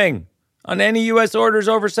shipping on any U.S. orders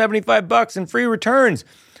over $75 and free returns.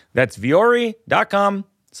 That's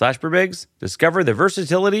vuori.com/Birbigs. Discover the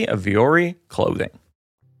versatility of Vuori clothing.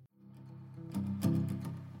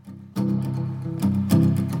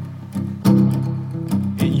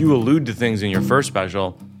 You allude to things in your first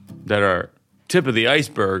special that are tip of the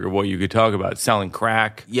iceberg of what you could talk about. Selling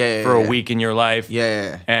crack for a week in your life.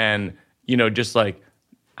 Yeah. And, just like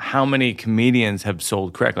how many comedians have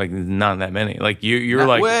sold crack? Like, not that many. Like, you're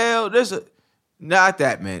like... Well, not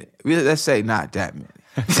that many. Let's say not that many.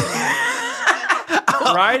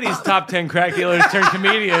 Variety's top 10 crack dealers turned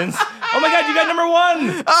comedians. Oh my God, you got number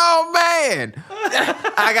one. Oh man,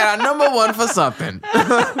 I got a number one for something.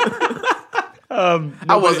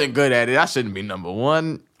 I wasn't good at it. I shouldn't be number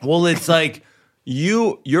one. Well, it's like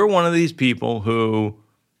you're one of these people who,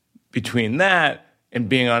 between that and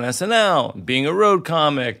being on SNL, being a road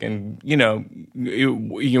comic, and you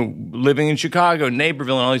living in Chicago,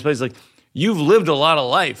 Naperville, and all these places, like you've lived a lot of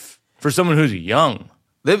life for someone who's young.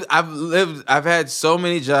 I've had so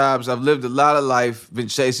many jobs. I've lived a lot of life, been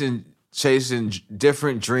chasing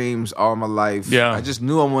different dreams all my life. Yeah. I just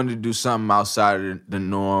knew I wanted to do something outside of the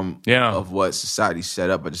norm of what society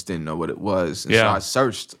set up. I just didn't know what it was. And so I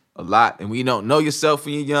searched a lot. And when you don't know yourself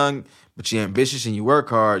when you're young, but you're ambitious and you work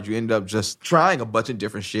hard, you end up just trying a bunch of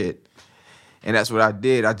different shit. And that's what I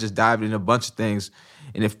did. I just dived in a bunch of things.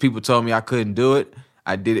 And if people told me I couldn't do it,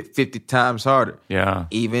 I did it 50 times harder. Yeah.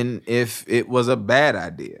 Even if it was a bad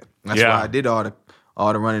idea. That's why I did all the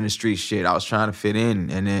running the street shit. I was trying to fit in,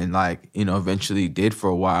 and then eventually did for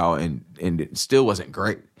a while, and it still wasn't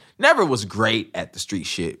great. Never was great at the street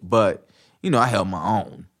shit, but I held my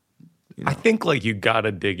own. I think you got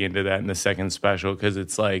to dig into that in the second special because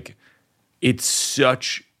it's like it's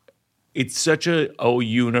such a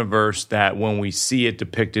universe that when we see it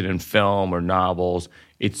depicted in film or novels,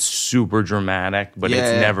 it's super dramatic, but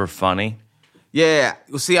it's never funny. Yeah.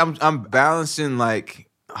 Well, see, I'm balancing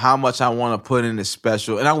how much I want to put in this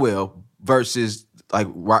special, and I will, versus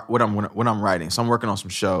what I'm writing. So I'm working on some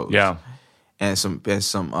shows, and some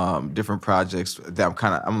different projects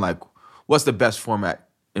that I'm like, what's the best format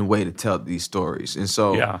and way to tell these stories? And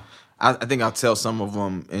so I think I'll tell some of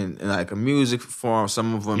them in like a music form,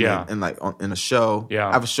 some of them in like in a show. Yeah.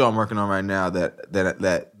 I have a show I'm working on right now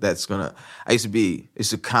that's gonna. I used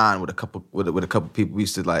to con with a couple people. We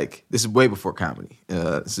used to like, this is way before comedy.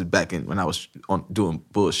 This is back in when I was doing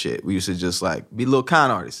bullshit. We used to just like be little con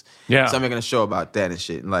artists. Yeah. So I'm making a show about that and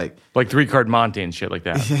shit, and like 3-card Monte and shit like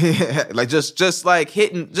that. like just like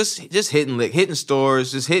hitting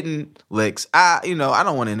stores, just hitting licks. I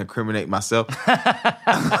don't want to incriminate myself.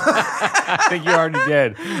 I think you already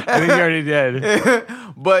did.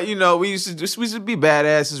 But we used to be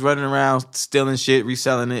badasses running around stealing shit,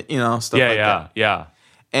 reselling it, stuff like that. Yeah.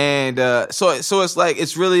 And so it's like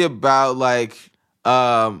it's really about like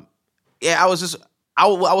I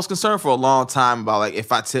was concerned for a long time about like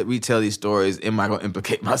if I retell these stories, am I gonna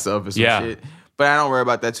implicate myself or some shit? But I don't worry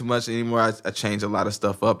about that too much anymore. I changed a lot of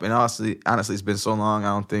stuff up, and honestly, it's been so long. I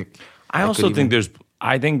don't think.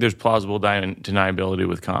 I think there's plausible deniability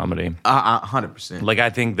with comedy. 100%. Like I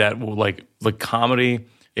think that like the comedy,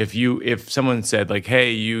 if someone said like,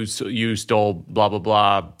 "Hey, you stole blah blah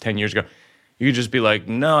blah 10 years ago," you could just be like,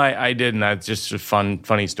 "No, I didn't. That's just a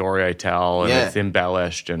funny story I tell, and it's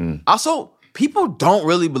embellished." And also, people don't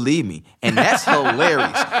really believe me, and that's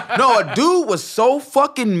hilarious. No, a dude was so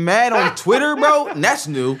fucking mad on Twitter, bro. And that's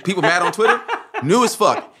new. People mad on Twitter, new as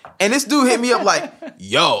fuck. And this dude hit me up like,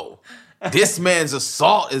 "Yo, this man's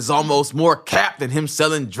assault is almost more cap than him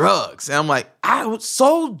selling drugs." And I'm like, I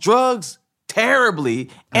sold drugs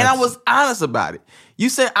terribly, and I was honest about it. You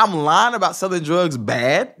say I'm lying about selling drugs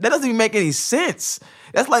bad? That doesn't even make any sense.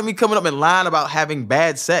 That's like me coming up and lying about having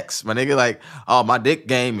bad sex. My nigga like, oh, my dick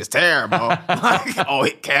game is terrible. Like, oh,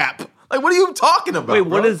 it cap. Like, what are you talking about? Wait,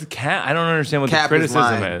 what is cap? I don't understand what cap the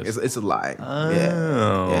criticism is. It's a lie. Oh.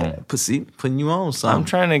 Yeah. Pussy, putting you on something. I'm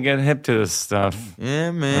trying to get hip to this stuff.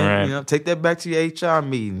 Yeah, man. Right. Take that back to your HR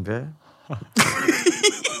meeting, man.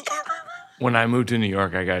 When I moved to New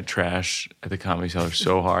York, I got trashed at the Comedy Cellar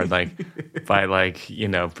so hard, like by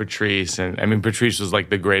Patrice, and I mean Patrice was like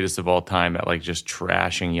the greatest of all time at like just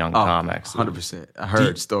trashing young comics. 100%. I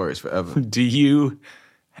heard stories forever. Did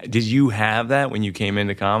you have that when you came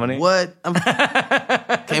into comedy? What?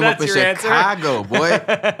 Came up in Chicago, boy.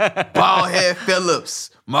 Ballhead Phillips,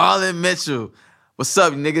 Marlon Mitchell. What's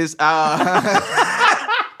up, niggas?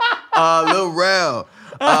 Lil Rel.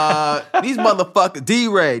 These motherfuckers,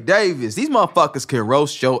 D-Ray, Davis, these motherfuckers can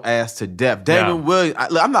roast your ass to death. Damon Williams,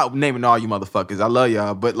 I'm not naming all you motherfuckers. I love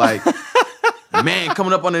y'all, but like, man,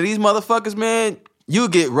 coming up under these motherfuckers, man, you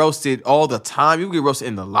get roasted all the time. You get roasted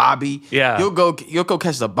in the lobby. Yeah. You'll go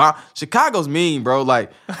catch the bomb. Chicago's mean, bro.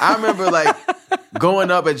 Like, I remember like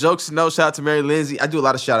going up at Jokes to Know, shout out to Mary Lindsay. I do a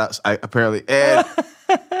lot of shout outs, apparently.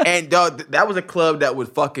 And dog, that was a club that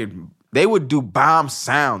would they would do bomb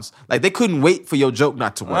sounds. Like, they couldn't wait for your joke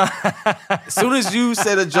not to work. As soon as you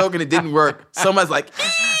said a joke and it didn't work, somebody's like,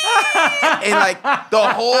 and like the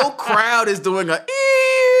whole crowd is doing a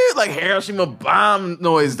like Hiroshima bomb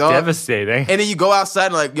noise, dog. Devastating. And then you go outside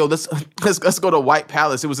and like, yo, let's go to White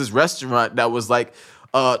Palace. It was this restaurant that was like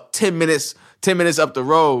 10 minutes up the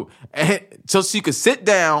road. And so you could sit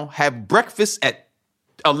down, have breakfast at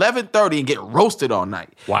 11:30 and get roasted all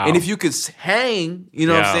night. Wow. And if you could hang, what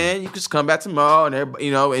I'm saying, you could just come back tomorrow and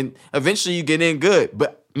everybody, and eventually you get in good.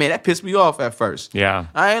 But man, that pissed me off at first. Yeah.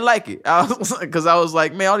 I ain't like it. Because I was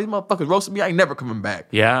like, man, all these motherfuckers roasted me. I ain't never coming back.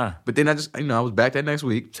 Yeah. But then I just, I was back that next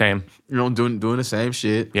week. Same. Doing the same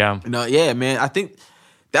shit. Yeah. Yeah, man. I think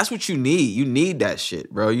that's what you need. You need that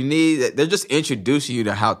shit, bro. You need that. They're just introducing you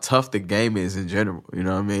to how tough the game is in general. You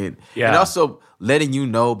know what I mean? Yeah. And also letting you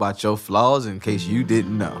know about your flaws in case you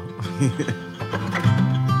didn't know.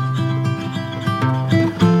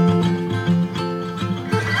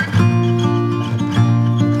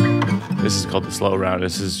 This is called the slow round.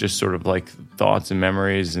 This is just sort of like thoughts and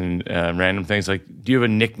memories and random things. Like, do you have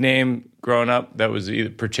a nickname growing up that was either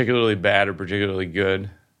particularly bad or particularly good?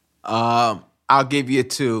 I'll give you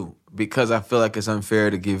two because I feel like it's unfair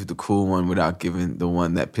to give the cool one without giving the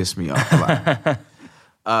one that pissed me off a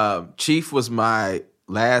lot. Chief was my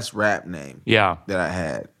last rap name that I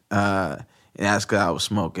had. And that's because I was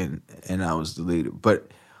smoking and I was the leader.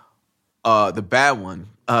 But the bad one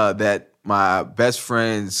that my best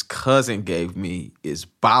friend's cousin gave me is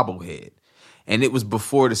Bobblehead. And it was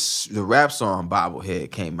before the rap song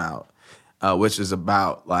Bobblehead came out, which is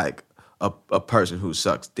about like a person who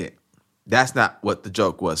sucks dick. That's not what the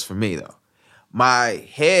joke was for me, though. My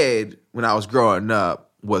head, when I was growing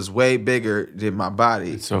up, was way bigger than my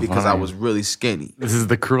body because funny. I was really skinny. This is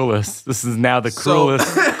the cruelest. This is now the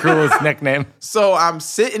cruelest nickname. So I'm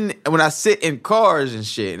sitting, when I sit in cars and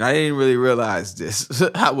shit, and I didn't really realize this,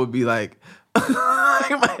 I would be like,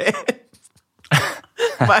 my head.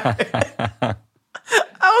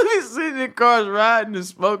 I would be sitting in cars riding and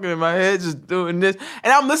smoking in my head, just doing this.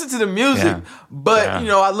 And I'm listening to the music, but, you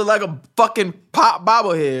know, I look like a fucking pop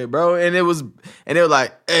bobblehead, bro. And they were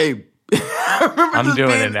like, hey, I'm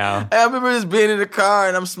doing it now. I remember just being in the car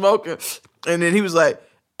and I'm smoking. And then he was like,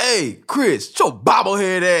 hey, Chris, your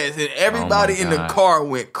bobblehead ass. And everybody in the car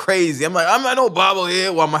went crazy. I'm like, I'm not no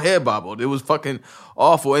bobblehead. Well, my head bobbled. It was fucking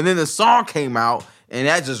awful. And then the song came out and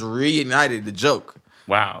that just reignited the joke.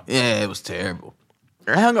 Wow. Yeah, it was terrible.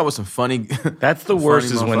 I hung out with some funny. That's the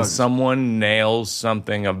worst is when someone nails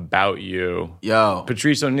something about you. Yo.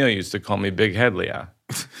 Patrice O'Neal used to call me Big Head Leah.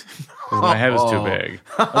 Because my head was too big.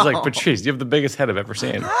 I was like, Patrice, you have the biggest head I've ever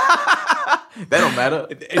seen. That don't matter.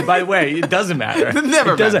 And by the way, it doesn't matter. It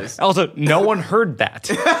never matters. Also, no one heard that.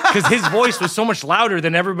 Because his voice was so much louder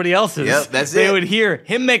than everybody else's. Yep, that's they it. would hear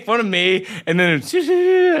him make fun of me, and then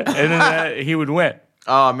he would win.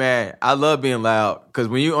 Oh man, I love being loud because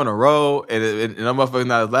when you on a road and a motherfucker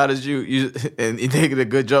not as loud as you and you taking a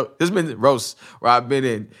good joke. There's been roasts where I've been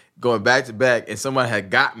in going back to back and someone had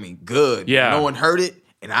got me good. Yeah, no one heard it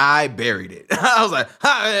and I buried it. I was like,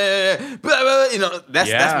 you know,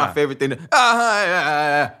 that's my favorite thing.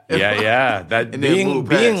 Yeah. That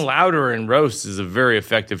being louder in roasts is a very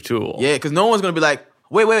effective tool. Yeah, because no one's gonna be like,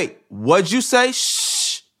 wait, what'd you say? Shh.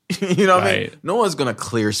 You know what I mean? No one's gonna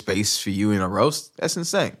clear space for you in a roast. That's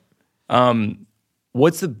insane.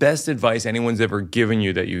 What's the best advice anyone's ever given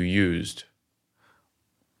you that you used?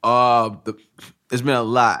 There's been a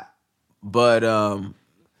lot, but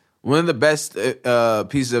one of the best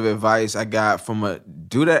pieces of advice I got from a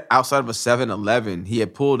dude outside of a 7-Eleven. He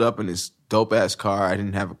had pulled up in his dope ass car. I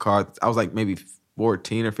didn't have a car. I was like maybe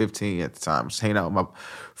 14 or 15 at the time. Just hanging out with my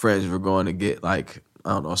friends. We were going to get like,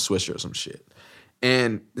 I don't know, a Swisher or some shit.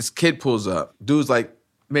 And this kid pulls up. Dude's like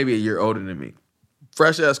maybe a year older than me.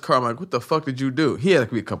 Fresh ass car. I'm like, what the fuck did you do? He had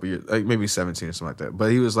to be a couple years, like maybe 17 or something like that.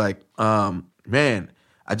 But he was like, man,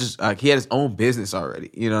 I just he had his own business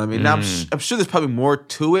already. You know what I mean? Now I'm sure there's probably more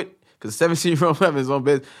to it because a 17-year-old having his own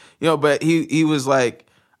business. You know, but he was like,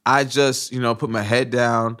 I just put my head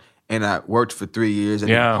down and I worked for 3 years. I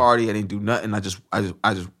didn't party. I didn't do nothing. I just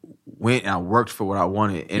went and I worked for what I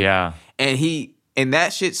wanted. And and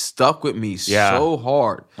that shit stuck with me so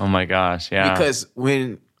hard. Oh my gosh, yeah. Because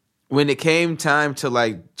when it came time to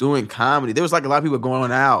like doing comedy, there was like a lot of people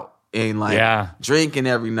going out and like drinking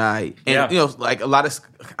every night. And like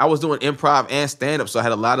I was doing improv and stand-up, so I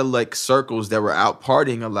had a lot of like circles that were out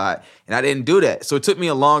partying a lot. And I didn't do that. So it took me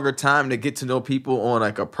a longer time to get to know people on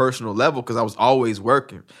like a personal level because I was always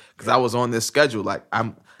working. Because I was on this schedule. Like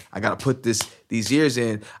I gotta put these years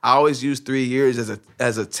in. I always use 3 years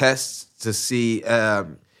as a test to see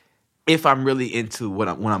if I'm really into what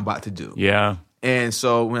I'm about to do. Yeah. And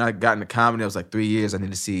so when I got into comedy, I was like 3 years. I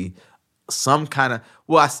need to see some kind of.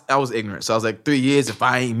 Well, I was ignorant, so I was like 3 years. If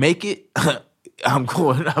I ain't make it, I'm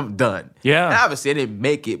done. Yeah. And obviously, I didn't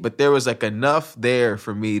make it, but there was like enough there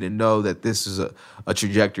for me to know that this is a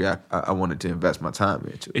trajectory I wanted to invest my time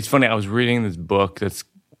into. It's funny. I was reading this book that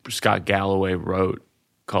Scott Galloway wrote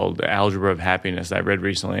called The Algebra of Happiness. I read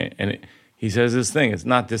recently, and he says this thing. It's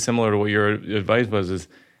not dissimilar to what your advice was. Is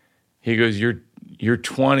he goes, your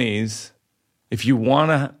 20s. If you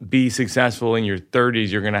want to be successful in your 30s,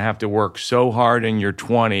 you're going to have to work so hard in your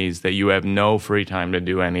 20s that you have no free time to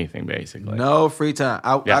do anything, basically. No free time.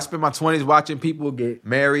 I spent my 20s watching people get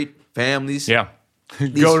married, families. Yeah.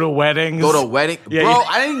 Go to weddings. Go to weddings. Yeah, Bro,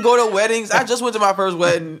 I didn't go to weddings. I just went to my first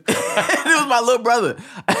wedding. It was my little brother.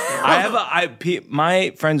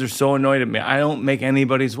 My friends are so annoyed at me. I don't make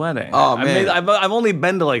anybody's wedding. Oh, man. I've only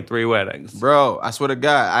been to like 3 weddings. Bro, I swear to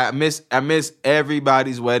God, I miss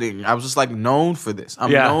everybody's wedding. I was just like known for this.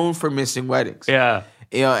 I'm known for missing weddings. Yeah.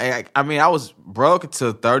 You know, I mean, I was broke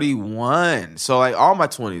until 31. So like all my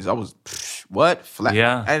 20s, I was flat.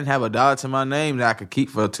 Yeah. I didn't have $1 to my name that I could keep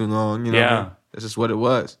for too long. You know what I mean? That's just what it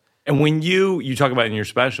was. And when you talk about it in your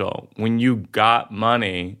special, when you got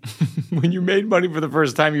money, when you made money for the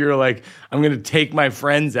first time, you were like, I'm going to take my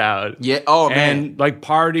friends out. Yeah. Oh, man. And like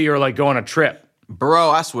party or like go on a trip.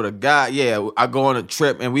 Bro, I swear to God, yeah. I go on a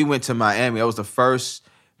trip and we went to Miami. That was the first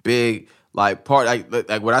big like part.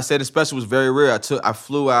 Like what I said in special was very real. I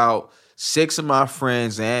flew out 6 of my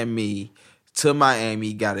friends and me to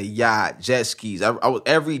Miami, got a yacht, jet skis.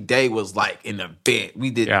 Every day was like an event. We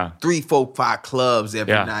did 3, 4, 5 clubs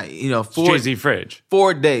every night. You know, Jay-Z Fridge.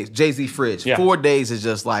 4 days, Jay-Z Fridge. Yeah. 4 days is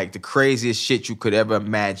just like the craziest shit you could ever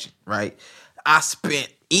imagine, right? I spent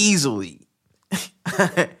easily,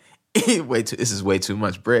 this is way too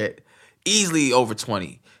much bread, easily over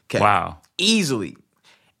 20K. Wow. Easily.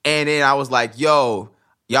 And then I was like, yo,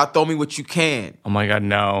 Y'all throw me what you can. Oh my God,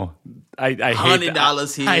 no. I hate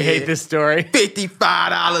 $100 here. I hate this story.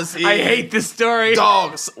 $55 here. I hate this story.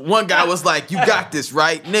 Dogs. One guy was like, you got this,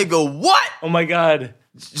 right? Nigga, what? Oh my God.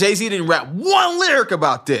 Jay-Z didn't rap one lyric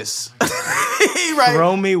about this. Right?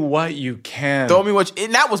 Throw me what you can. Throw me what you,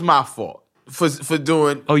 and that was my fault for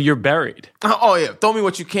doing. Oh, you're buried. Oh yeah, throw me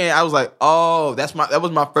what you can. I was like, oh, that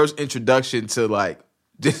was my first introduction to like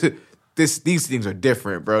these things are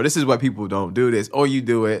different, bro. This is why people don't do this, or you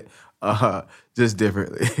do it just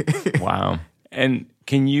differently. Wow. And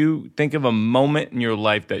can you think of a moment in your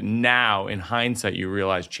life that now, in hindsight, you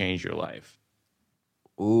realize changed your life?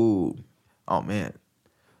 Ooh, oh man,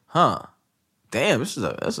 damn, that's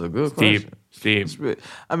a good question. Steve.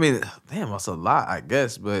 I mean, damn, that's a lot, I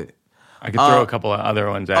guess, but I could throw a couple of other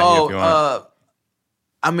ones at you if you want.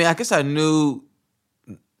 I mean, I guess I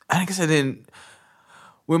didn't.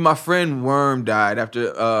 When my friend Worm died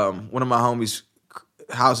after one of my homies'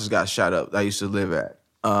 houses got shot up that I used to live at,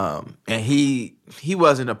 and he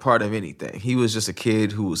wasn't a part of anything. He was just a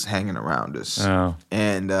kid who was hanging around us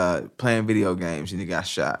and playing video games, and he got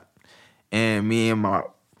shot. And me and my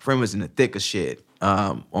friend was in the thick of shit.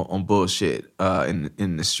 On bullshit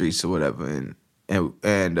in the streets or whatever, and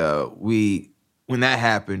when that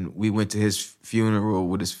happened, we went to his funeral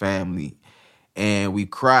with his family, and we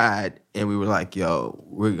cried, and we were like, "Yo,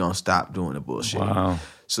 we're gonna stop doing the bullshit." Wow.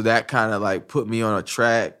 So that kind of like put me on a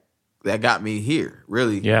track that got me here,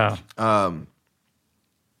 really. Yeah. And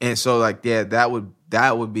so like that would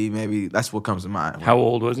be maybe that's what comes to mind. How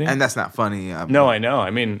old was he? And that's not funny. No, I know.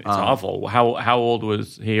 I mean, it's awful. How old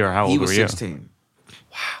was he, or how old were you? He was 16.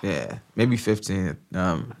 Wow. Yeah, maybe 15.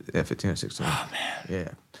 15 or 16. Oh man. Yeah,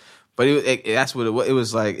 but that's what it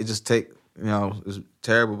was like. It just it was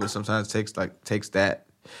terrible, but sometimes it takes that.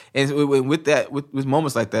 And with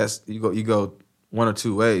moments like that, you go one or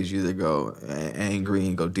two ways. You either go angry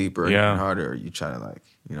and go deeper and harder, or you try to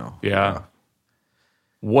Yeah.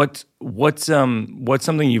 What's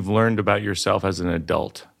something you've learned about yourself as an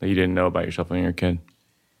adult that you didn't know about yourself when you were a kid?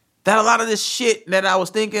 That a lot of this shit that I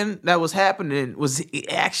was thinking that was happening was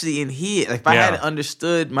actually in here. Like if I had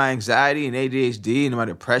understood my anxiety and ADHD and my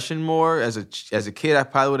depression more as a kid, I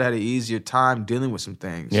probably would have had an easier time dealing with some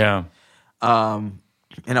things. Yeah. And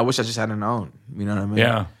I wish I just hadn't known. You know what I mean?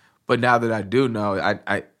 Yeah. But now that I do know,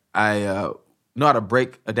 I know how to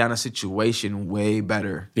break down a situation way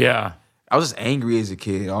better. Yeah. I was just angry as a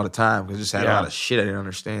kid all the time because I just had a lot of shit I didn't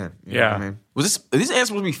understand. You know what I mean? Are these answers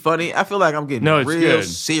supposed to be funny? I feel like I'm getting real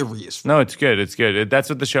serious. No, it's good. It's good. That's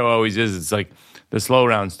what the show always is. It's like the slow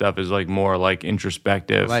round stuff is like more like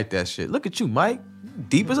introspective. I like that shit. Look at you, Mike.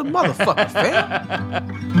 Deep as a motherfucker,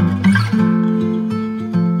 fam.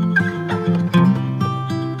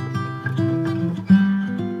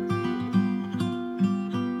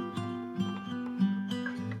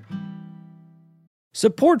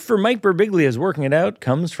 Support for Mike Birbiglia's Working It Out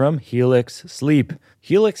comes from Helix Sleep.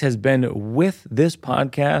 Helix has been with this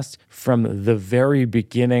podcast from the very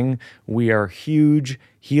beginning. We are huge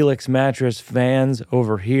Helix mattress fans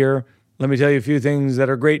over here. Let me tell you a few things that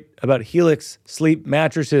are great about Helix Sleep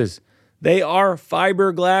mattresses. They are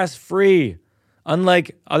fiberglass free.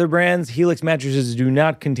 Unlike other brands, Helix mattresses do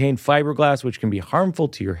not contain fiberglass, which can be harmful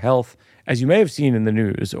to your health. As you may have seen in the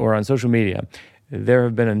news or on social media, there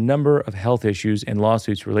have been a number of health issues and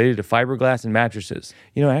lawsuits related to fiberglass and mattresses.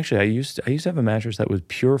 Actually, I used to have a mattress that was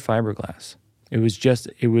pure fiberglass. It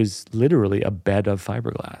was literally a bed of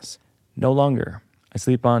fiberglass. No longer. I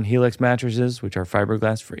sleep on Helix mattresses, which are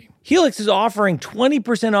fiberglass free. Helix is offering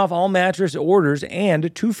 20% off all mattress orders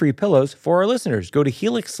and 2 free pillows for our listeners. Go to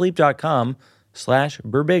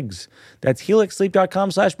helixsleep.com/Birbigs. That's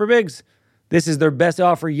helixsleep.com/Birbigs. This is their best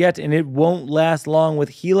offer yet, and it won't last long with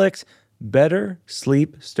Helix. Better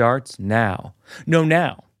sleep starts now.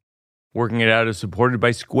 Now. Working It Out is supported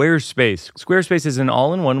by Squarespace. Squarespace is an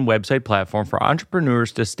all-in-one website platform for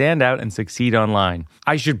entrepreneurs to stand out and succeed online.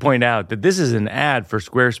 I should point out that this is an ad for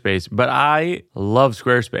Squarespace, but I love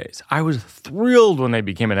Squarespace. I was thrilled when they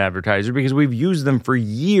became an advertiser because we've used them for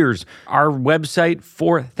years. Our website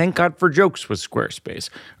for Thank God for Jokes was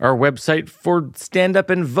Squarespace. Our website for Stand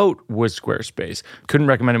Up and Vote was Squarespace. Couldn't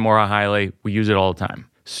recommend it more highly. We use it all the time.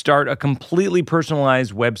 Start a completely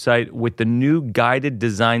personalized website with the new guided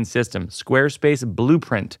design system, Squarespace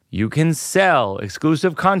Blueprint. You can sell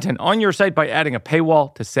exclusive content on your site by adding a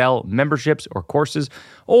paywall to sell memberships or courses,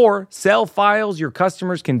 or sell files your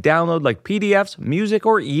customers can download like PDFs, music,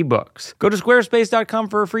 or ebooks. Go to squarespace.com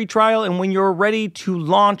for a free trial, and when you're ready to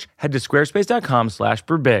launch, head to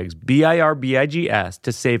squarespace.com/Birbigs, BIRBIGS,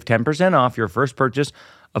 to save 10% off your first purchase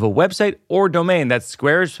of a website or domain. That's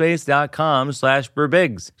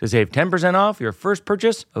squarespace.com/birbigs to save 10% off your first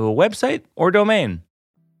purchase of a website or domain.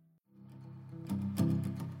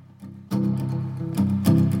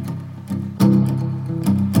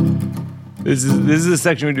 This is a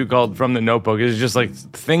section we do called From the Notebook. It's just like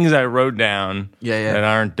things I wrote down that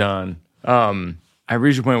aren't done. I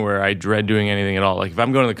reached a point where I dread doing anything at all. Like if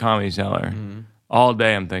I'm going to the Comedy Cellar, all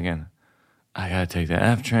day I'm thinking, I gotta take the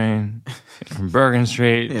F train from Bergen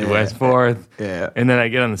Street to West 4th. Yeah. And then I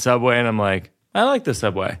get on the subway and I'm like, I like the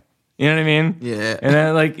subway. You know what I mean? Yeah. And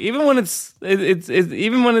then like even when it's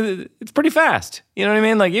pretty fast. You know what I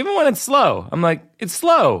mean? Like even when it's slow, I'm like, it's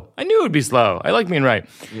slow. I knew it would be slow. I like being right.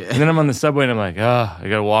 Yeah. And then I'm on the subway and I'm like, I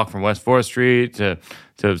gotta walk from West 4th Street to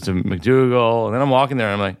McDougal. And then I'm walking there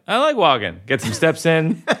and I'm like, I like walking. Get some steps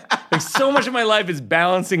in. Like so much of my life is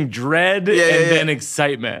balancing dread and then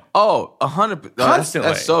excitement. Oh, 100%.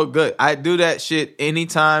 Constantly. That's so good. I do that shit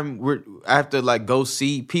anytime I have to like go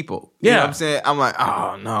see people. You know what I'm saying? I'm like,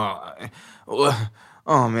 oh no.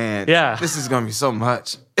 Oh man. Yeah. This is gonna be so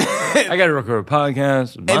much. I gotta record a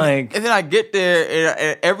podcast with Mike. And then I get there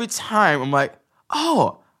and every time I'm like,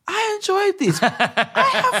 oh, I enjoyed these. I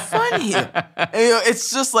have fun here. And, it's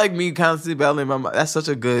just like me constantly battling my mind. That's such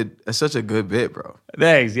a good bit, bro.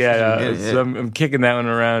 Thanks. Yeah. So I'm kicking that one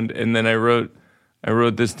around, and then I wrote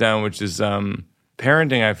this down, which is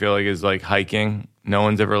parenting. I feel like is like hiking. No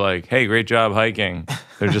one's ever like, "Hey, great job hiking."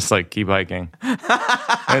 They're just like, "Keep hiking." And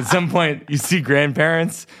at some point, you see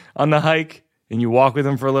grandparents on the hike, and you walk with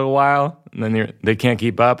them for a little while, and then they can't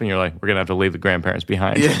keep up, and you're like, we're going to have to leave the grandparents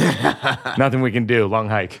behind. Yeah. Nothing we can do. Long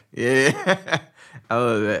hike. Yeah. I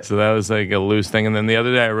love that. So that was like a loose thing. And then the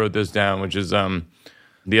other day I wrote this down, which is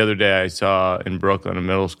the other day I saw in Brooklyn a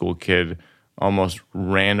middle school kid almost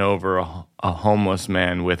ran over a homeless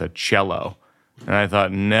man with a cello. And I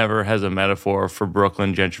thought, never has a metaphor for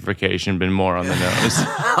Brooklyn gentrification been more on the nose.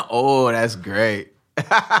 Oh, that's great.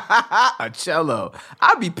 A cello.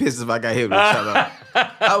 I'd be pissed if I got hit with a cello.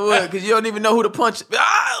 I would, because you don't even know who to punch.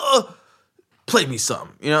 Play me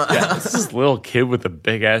something, you know? Yeah, this little kid with a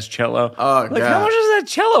big ass cello. Oh, like, God. how much does that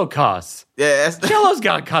cello cost? Yeah, cello's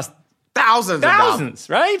got to cost thousands,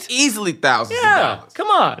 right? Easily thousands. Yeah, of dollars. come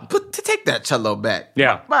on. Take that cello back.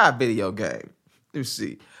 Yeah, buy a video game. Let me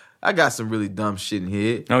see. I got some really dumb shit in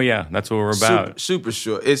here. Oh yeah, that's what we're about. Super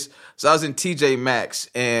short. So I was in TJ Maxx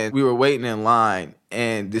and we were waiting in line,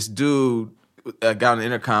 and this dude got on the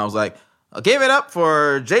intercom, was like, "Give it up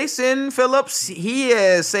for Jason Phillips. He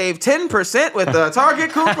has saved 10% with the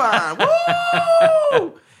Target coupon."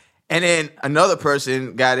 Woo! And then another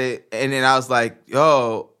person got it, and then I was like,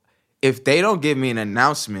 "Yo, if they don't give me an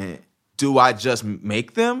announcement, do I just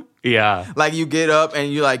make them?" Yeah. Like you get up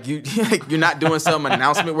and you're not doing something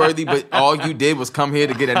announcement worthy, but all you did was come here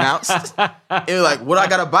to get announced. And you're like, what I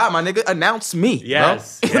gotta buy, my nigga? Announce me.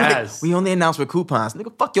 Yes. Bro. Yes. We only announce with coupons.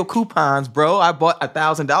 Nigga, fuck your coupons, bro. I bought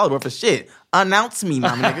 $1,000 worth of shit. Announce me, my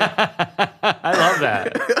nigga. I love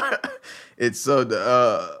that. It's so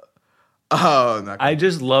I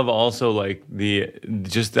just love also like the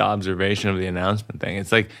observation of the announcement thing.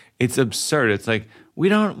 It's like, it's absurd. It's like,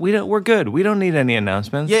 we're good. We don't need any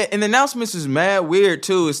announcements. Yeah, and the announcements is mad weird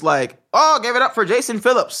too. It's like, oh, give it up for Jason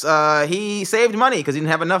Phillips. He saved money because he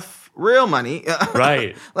didn't have enough real money.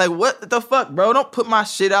 Right. Like, what the fuck, bro? Don't put my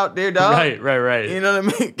shit out there, dog. Right. You know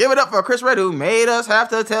what I mean? Give it up for Chris Red, who made us have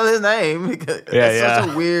to tell his name.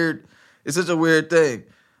 It's such a weird thing.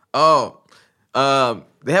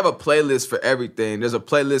 They have a playlist for everything. There's a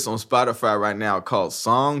playlist on Spotify right now called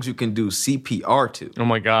Songs You Can Do CPR To. Oh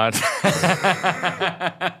my God.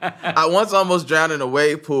 I once almost drowned in a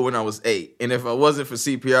wave pool when I was 8. And if it wasn't for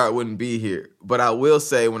CPR, I wouldn't be here. But I will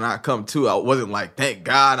say when I come to, I wasn't like, thank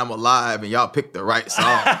God I'm alive and y'all picked the right song.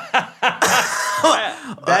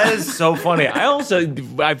 That is so funny. I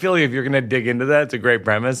feel like if you're going to dig into that, it's a great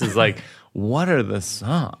premise. It's like, what are the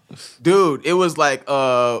songs? Dude, it was like,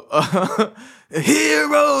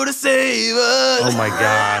 hero to save us. Oh my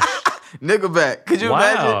gosh. Nickelback. Could you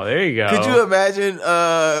imagine? Wow, there you go. Could you imagine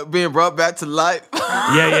being brought back to life?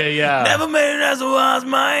 Yeah. Never made it as a wise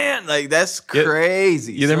man. Like, that's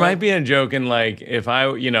crazy. Yeah, there might be a joke in like, if I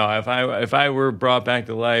were brought back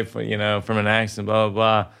to life, from an accident, blah,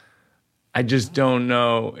 blah, blah, I just don't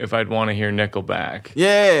know if I'd want to hear Nickelback.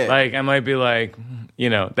 Yeah. Like, I might be like,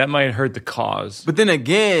 that might hurt the cause. But then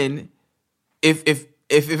again, if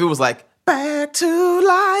it was like, back to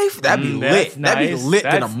life, that'd be lit. Nice. That'd be lit.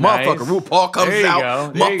 Then a motherfucker, nice. RuPaul comes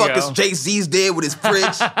out. Motherfuckers, go. Jay-Z's there with his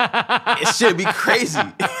fridge. It should be crazy.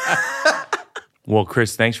 Well,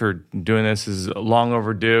 Chris, thanks for doing this. This is long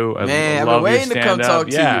overdue. Man, I've love been waiting your to come stand-up. talk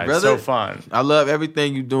to you, brother. It's so fun. I love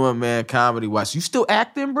everything you doing, man, comedy-wise. You still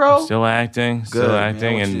acting, bro? Still acting. Good, man. I want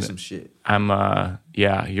And you to do some shit. I'm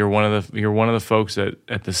you're one of the folks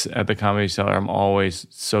at the Comedy Cellar I'm always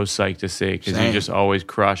so psyched to see, because you just always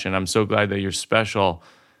crush, and I'm so glad that your special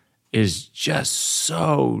is just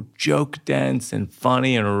so joke dense and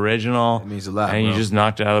funny and original. That means a lot, and bro. you just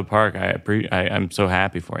knocked it out of the park. I'm so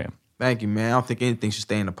happy for you. Thank you, man. I don't think anything should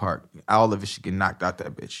stay in the park. All of it should get knocked out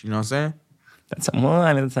that bitch. You know what I'm saying? That's how I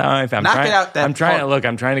feel. Knock it out that I'm trying park.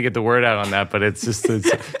 I'm trying to get the word out on that, but it's just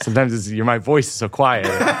sometimes my voice is so quiet.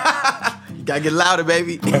 You gotta get louder,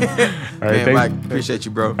 baby. All right, Man, thanks. Mike, appreciate you,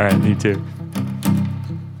 bro. All right, me too.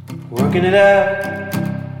 Working it out,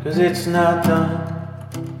 cause it's not done.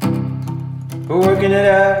 We're working it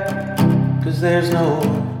out, cause there's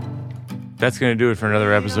no. That's going to do it for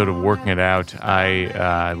another episode of Working It Out.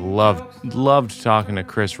 I loved talking to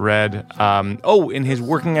Chris Redd. And his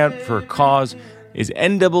Working Out for a Cause is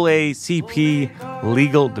NAACP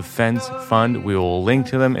Legal Defense Fund. We will link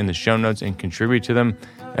to them in the show notes and contribute to them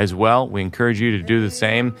as well. We encourage you to do the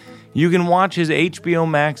same. You can watch his HBO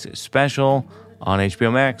Max special on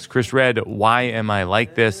HBO Max. Chris Redd, Why Am I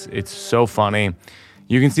Like This? It's so funny.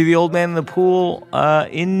 You can see The Old Man in the Pool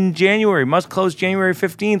in January. Must close January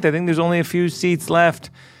 15th. I think there's only a few seats left.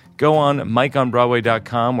 Go on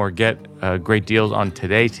MikeOnBroadway.com or get great deals on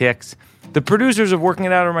Today Tix. The producers of Working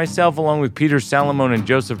It Out are myself, along with Peter Salamone and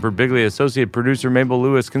Joseph Berbiglia, associate producer Mabel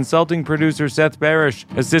Lewis, consulting producer Seth Barish,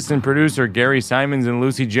 assistant producer Gary Simons and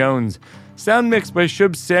Lucy Jones. Sound mixed by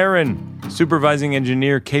Shub Sarin. Supervising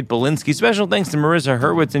engineer Kate Belinsky. Special thanks to Marissa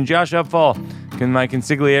Hurwitz and Josh Upfall. My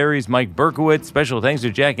consiglieres Mike Berkowitz. Special thanks to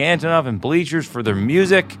Jack Antonoff and Bleachers for their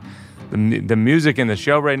music. The music in the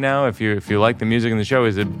show right now, if you like the music in the show,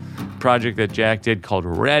 is a project that Jack did called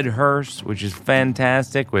Red Hearse, which is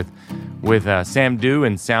fantastic with Sam Dew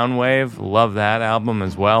and Soundwave. Love that album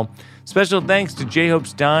as well. Special thanks to J-Hope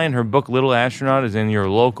Stein. Her book Little Astronaut is in your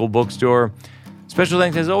local bookstore. Special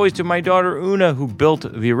thanks, as always, to my daughter Una, who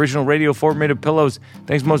built the original Radio Fort made of pillows.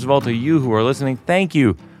 Thanks most of all to you who are listening. Thank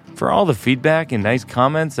you for all the feedback and nice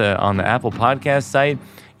comments on the Apple Podcast site.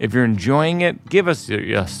 If you're enjoying it, give us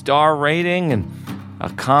a star rating and a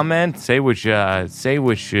comment. Say which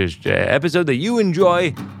episode that you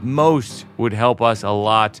enjoy most would help us a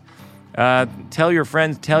lot. Tell your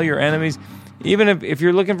friends, tell your enemies. Even if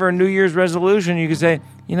you're looking for a New Year's resolution, you can say,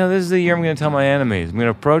 this is the year I'm going to tell my enemies. I'm going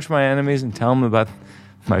to approach my enemies and tell them about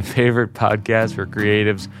my favorite podcast for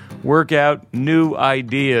creatives. Work out new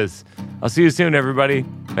ideas. I'll see you soon, everybody.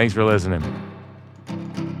 Thanks for listening.